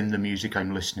within the music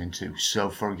I'm listening to. So,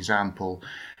 for example,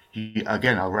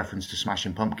 again, I'll reference the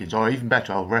Smashing Pumpkins, or even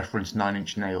better, I'll reference Nine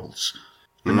Inch Nails.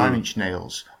 The Nine Inch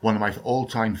Nails, one of my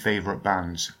all-time favorite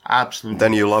bands. Absolutely.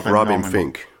 Then you love phenomenal. Robin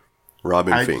Fink.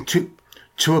 Robin Fink.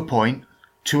 To a point.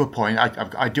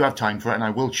 I do have time for it, and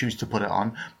I will choose to put it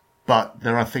on. But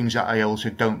there are things that I also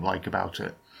don't like about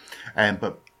it.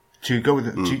 But to go with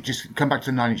it, to just come back to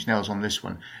the Nine Inch Nails on this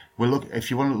one. If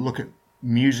you want to look at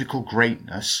musical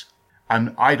greatness,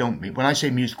 and when I say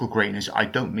musical greatness, I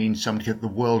don't mean somebody that the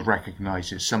world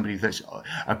recognizes, somebody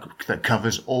that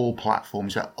covers all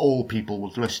platforms that all people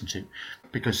would listen to,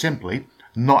 because simply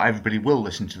not everybody will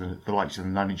listen to the likes of the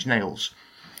Nine Inch Nails.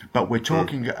 But we're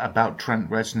talking about Trent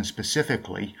Reznor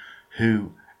specifically,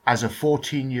 who, as a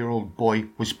 14-year-old boy,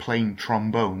 was playing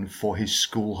trombone for his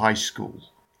high school,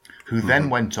 who then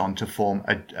went on to form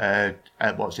a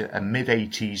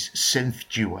mid-80s synth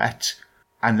duet,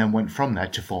 and then went from there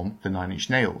to form the Nine Inch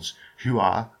Nails, who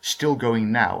are still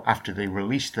going now after they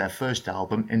released their first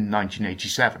album in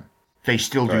 1987. They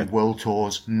still do world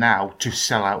tours now to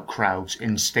sell out crowds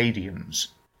in stadiums.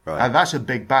 Right. That's a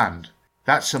big band.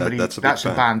 That's somebody. That's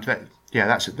a band that. Yeah,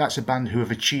 that's a band who have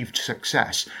achieved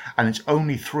success, and it's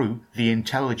only through the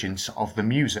intelligence of the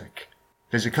music.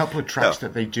 There's a couple of tracks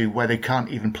that they do where they can't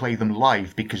even play them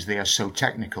live because they are so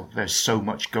technical. There's so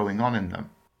much going on in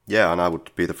them. Yeah, and I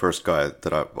would be the first guy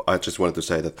that I just wanted to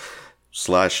say that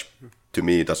Slash, to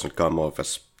me, doesn't come off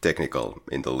as technical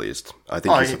in the least. I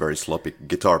think he's a very sloppy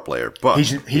guitar player, but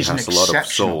he has a lot of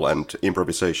soul and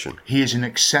improvisation. He is an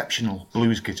exceptional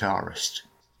blues guitarist.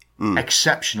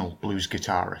 Exceptional blues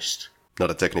guitarist. Not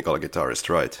a technical guitarist,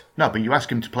 right? No, but you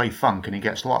ask him to play funk and he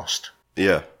gets lost.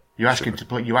 Yeah. You ask him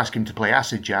to play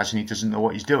acid jazz and he doesn't know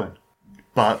what he's doing.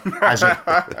 But as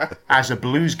a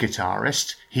blues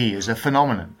guitarist, he is a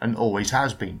phenomenon and always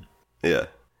has been. Yeah,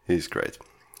 he's great.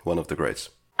 One of the greats.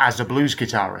 As a blues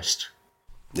guitarist.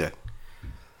 Yeah.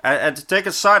 And to take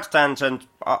a side tangent,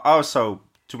 also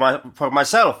for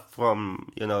myself,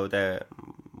 from the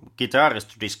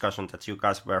guitarist discussion that you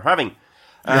guys were having,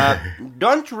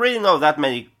 don't really know that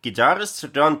many guitarists.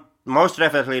 Most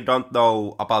definitely don't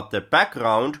know about the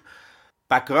backgrounds,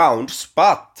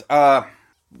 but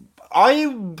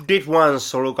I did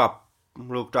once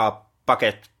looked up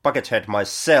Buckethead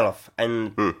myself,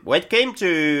 and when it came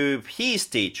to his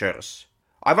teachers,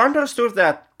 I've understood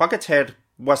that Buckethead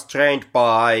was trained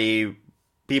by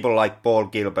people like Paul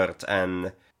Gilbert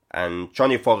and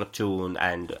Johnny Fortune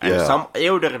and some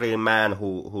elderly man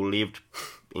who lived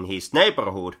in his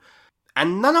neighborhood.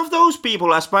 And none of those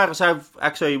people, as far as I've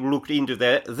actually looked into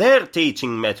their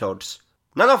teaching methods,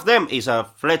 none of them is a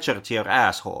Fletcher tier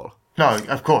asshole. No,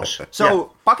 of course.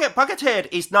 So Buckethead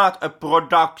is not a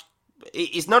product.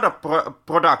 Is not a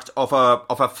product of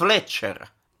a Fletcher.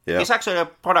 Yeah. It's actually a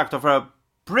product of a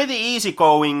pretty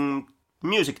easygoing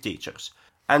music teachers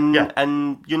and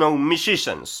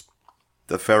musicians.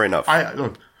 Fair enough.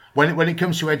 Look, when it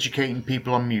comes to educating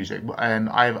people on music,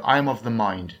 I'm of the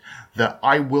mind that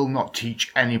I will not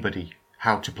teach anybody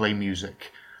how to play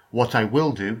music. What I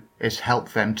will do is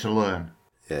help them to learn.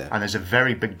 Yeah. And there's a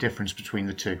very big difference between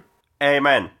the two.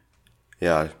 Amen.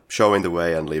 Yeah, showing the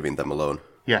way and leaving them alone.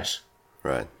 Yes.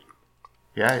 Right.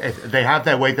 Yeah, if they have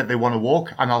their way that they want to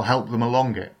walk, and I'll help them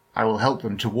along it. I will help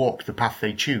them to walk the path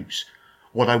they choose.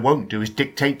 What I won't do is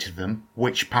dictate to them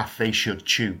which path they should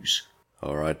choose.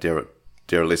 All right, dear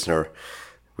listener,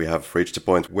 we have reached a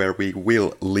point where we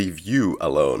will leave you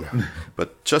alone.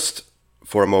 But just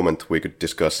for a moment, we could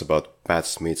discuss about Pat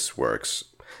Smith's works.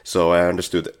 So I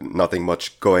understood nothing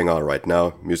much going on right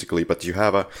now musically, but you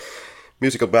have a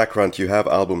musical background, you have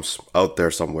albums out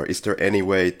there somewhere. Is there any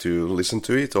way to listen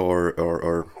to it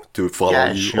or to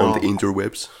follow you on the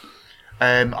interwebs?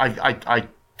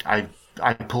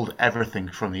 I pulled everything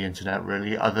from the internet,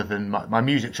 really, other than my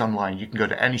music's online. You can go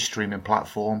to any streaming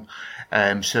platform,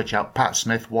 search out Pat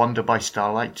Smith, Wander by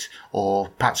Starlight, or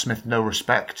Pat Smith, No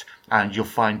Respect, and you'll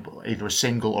find either a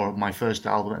single or my first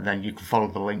album, and then you can follow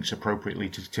the links appropriately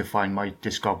to find my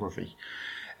discography.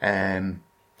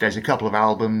 There's a couple of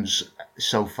albums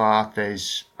so far.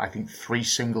 There's, I think, 3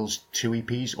 singles, 2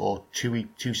 EPs, or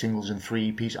two singles and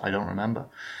 3 EPs. I don't remember.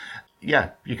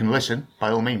 Yeah, you can listen, by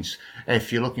all means.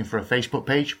 If you're looking for a Facebook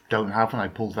page, don't have one. I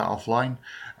pulled that offline.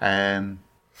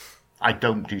 I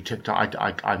don't do TikTok.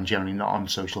 I'm generally not on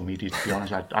social media, to be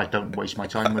honest. I don't waste my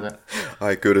time with it.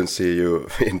 I couldn't see you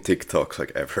in TikTok,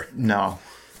 like, ever. No.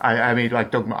 I mean,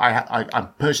 like, I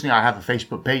personally, I have a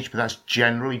Facebook page, but that's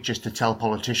generally just to tell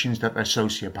politicians that they're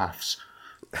sociopaths.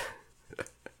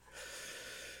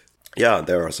 Yeah,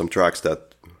 there are some tracks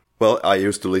that, well, I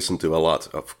used to listen to a lot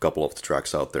of a couple of the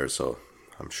tracks out there, so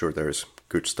I'm sure there's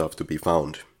good stuff to be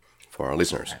found for our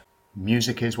listeners.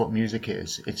 Music is what music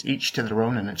is. It's each to their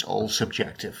own, and it's all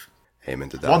subjective. Amen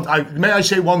to that. May I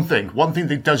say one thing? One thing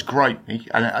that does gripe me,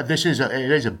 and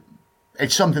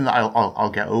it's something that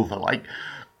I'll get over, like.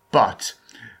 But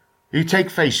you take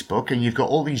Facebook and you've got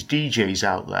all these DJs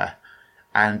out there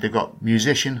and they've got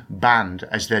musician, band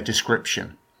as their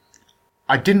description.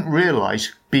 I didn't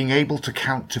realize being able to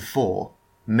count to 4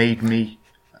 made me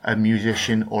a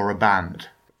musician or a band.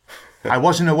 I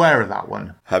wasn't aware of that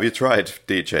one. Have you tried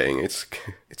DJing?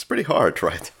 It's pretty hard,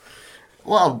 right?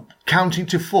 Well, counting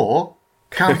to 4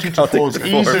 is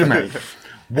easy, mate.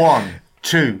 1,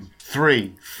 2,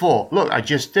 3, 4. Look, I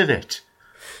just did it.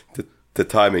 The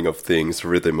timing of things,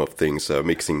 rhythm of things,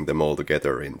 mixing them all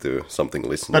together into something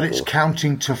listenable. But it's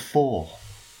counting to 4.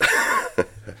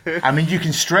 I mean, you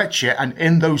can stretch it, and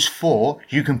in those 4,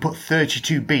 you can put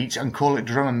 32 beats and call it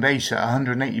drum and bass at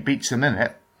 180 beats a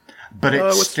minute, but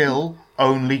it's still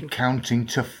only counting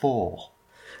to 4.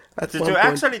 To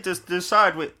actually just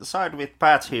side with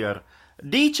Pat here,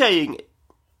 DJing,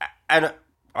 and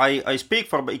I speak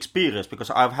from experience because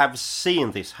I have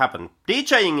seen this happen.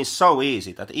 DJing is so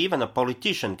easy that even a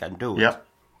politician can do it. Yep.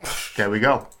 There we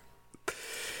go.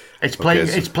 It's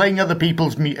playing other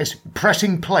people's music.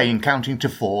 Pressing play and counting to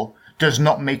 4 does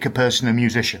not make a person a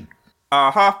musician.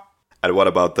 Uh-huh. And what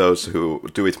about those who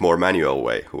do it more manual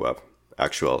way, who have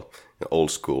actual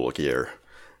old school gear,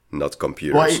 not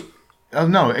computers?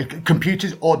 No,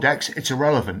 computers or decks, it's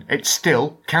irrelevant. It's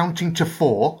still counting to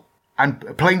 4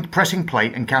 and pressing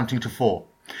play and counting to 4.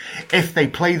 If they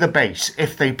play the bass,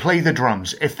 if they play the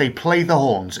drums, if they play the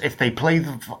horns, if they play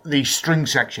the string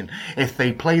section, if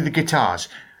they play the guitars,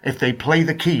 if they play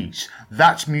the keys,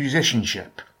 that's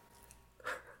musicianship.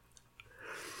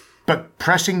 But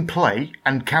pressing play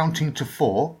and counting to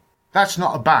 4, that's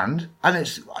not a band, and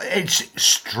it's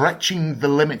stretching the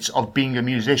limits of being a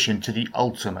musician to the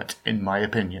ultimate, in my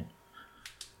opinion.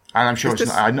 And I'm sure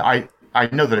I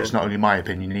know that it's not only my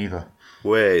opinion either.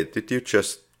 Wait, did you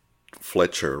just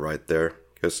Fletcher right there?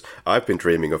 Because I've been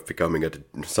dreaming of becoming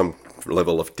some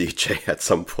level of DJ at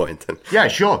some point. Yeah,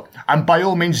 sure. And by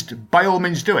all means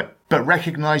do it. But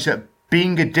recognize that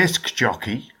being a disc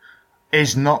jockey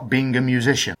is not being a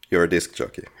musician. You're a disc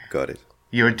jockey. Got it.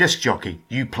 You're a disc jockey.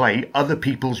 You play other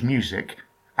people's music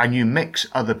and you mix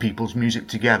other people's music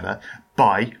together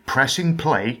by pressing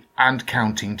play and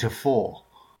counting to 4.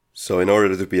 So in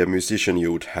order to be a musician,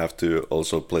 you would have to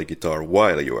also play guitar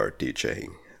while you are DJing.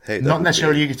 Hey, not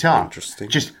necessarily a guitar. Interesting.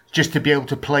 Just to be able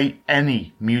to play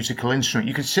any musical instrument.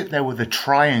 You could sit there with a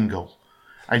triangle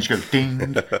and just go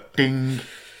ding, ding,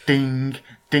 ding,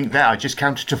 ding. There, I just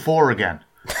counted to 4 again.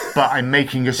 But I'm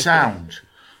making a sound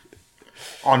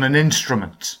on an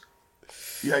instrument.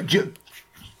 Yeah,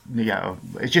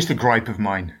 it's just a gripe of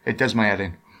mine. It does my head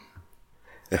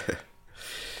in.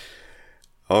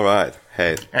 All right.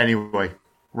 Hey. Anyway,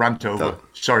 rant over.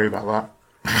 Sorry about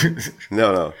that.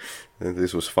 No.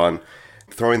 This was fun.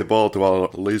 Throwing the ball to our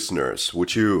listeners.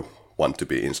 Would you want to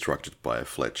be instructed by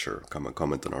Fletcher? Come and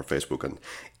comment on our Facebook and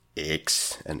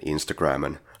X and Instagram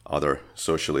and other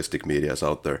socialistic medias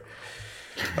out there.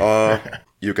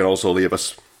 You can also leave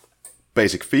us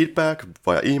basic feedback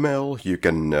via email. You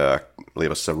can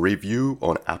leave us a review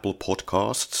on Apple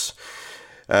Podcasts.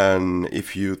 And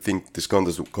if you think this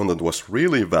content was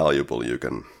really valuable, you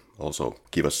can also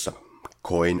give us a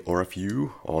coin or a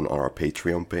few on our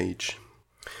Patreon page.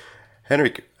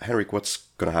 Henrik, what's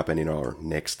going to happen in our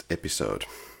next episode?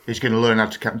 He's going to learn how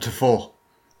to count to 4.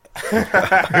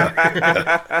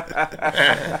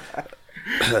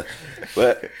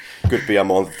 Well, could be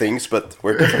among things, but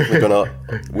we're definitely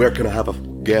gonna have a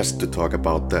guest to talk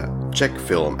about the Czech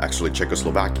film, actually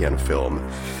Czechoslovakian film,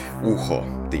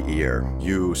 Ucho, the ear,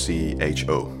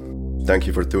 UCHO. Thank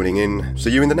you for tuning in.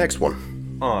 See you in the next one.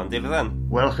 Until then.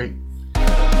 Welcome.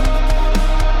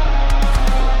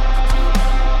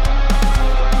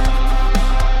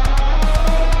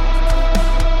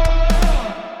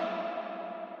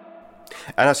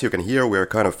 And as you can hear, we're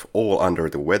kind of all under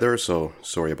the weather, so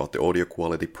sorry about the audio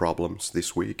quality problems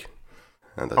this week.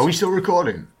 And that's Are we still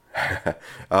recording?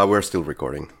 we're still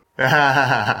recording.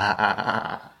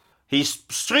 He's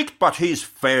strict, but he's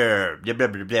fair.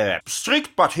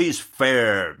 Strict, but he's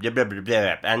fair.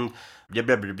 And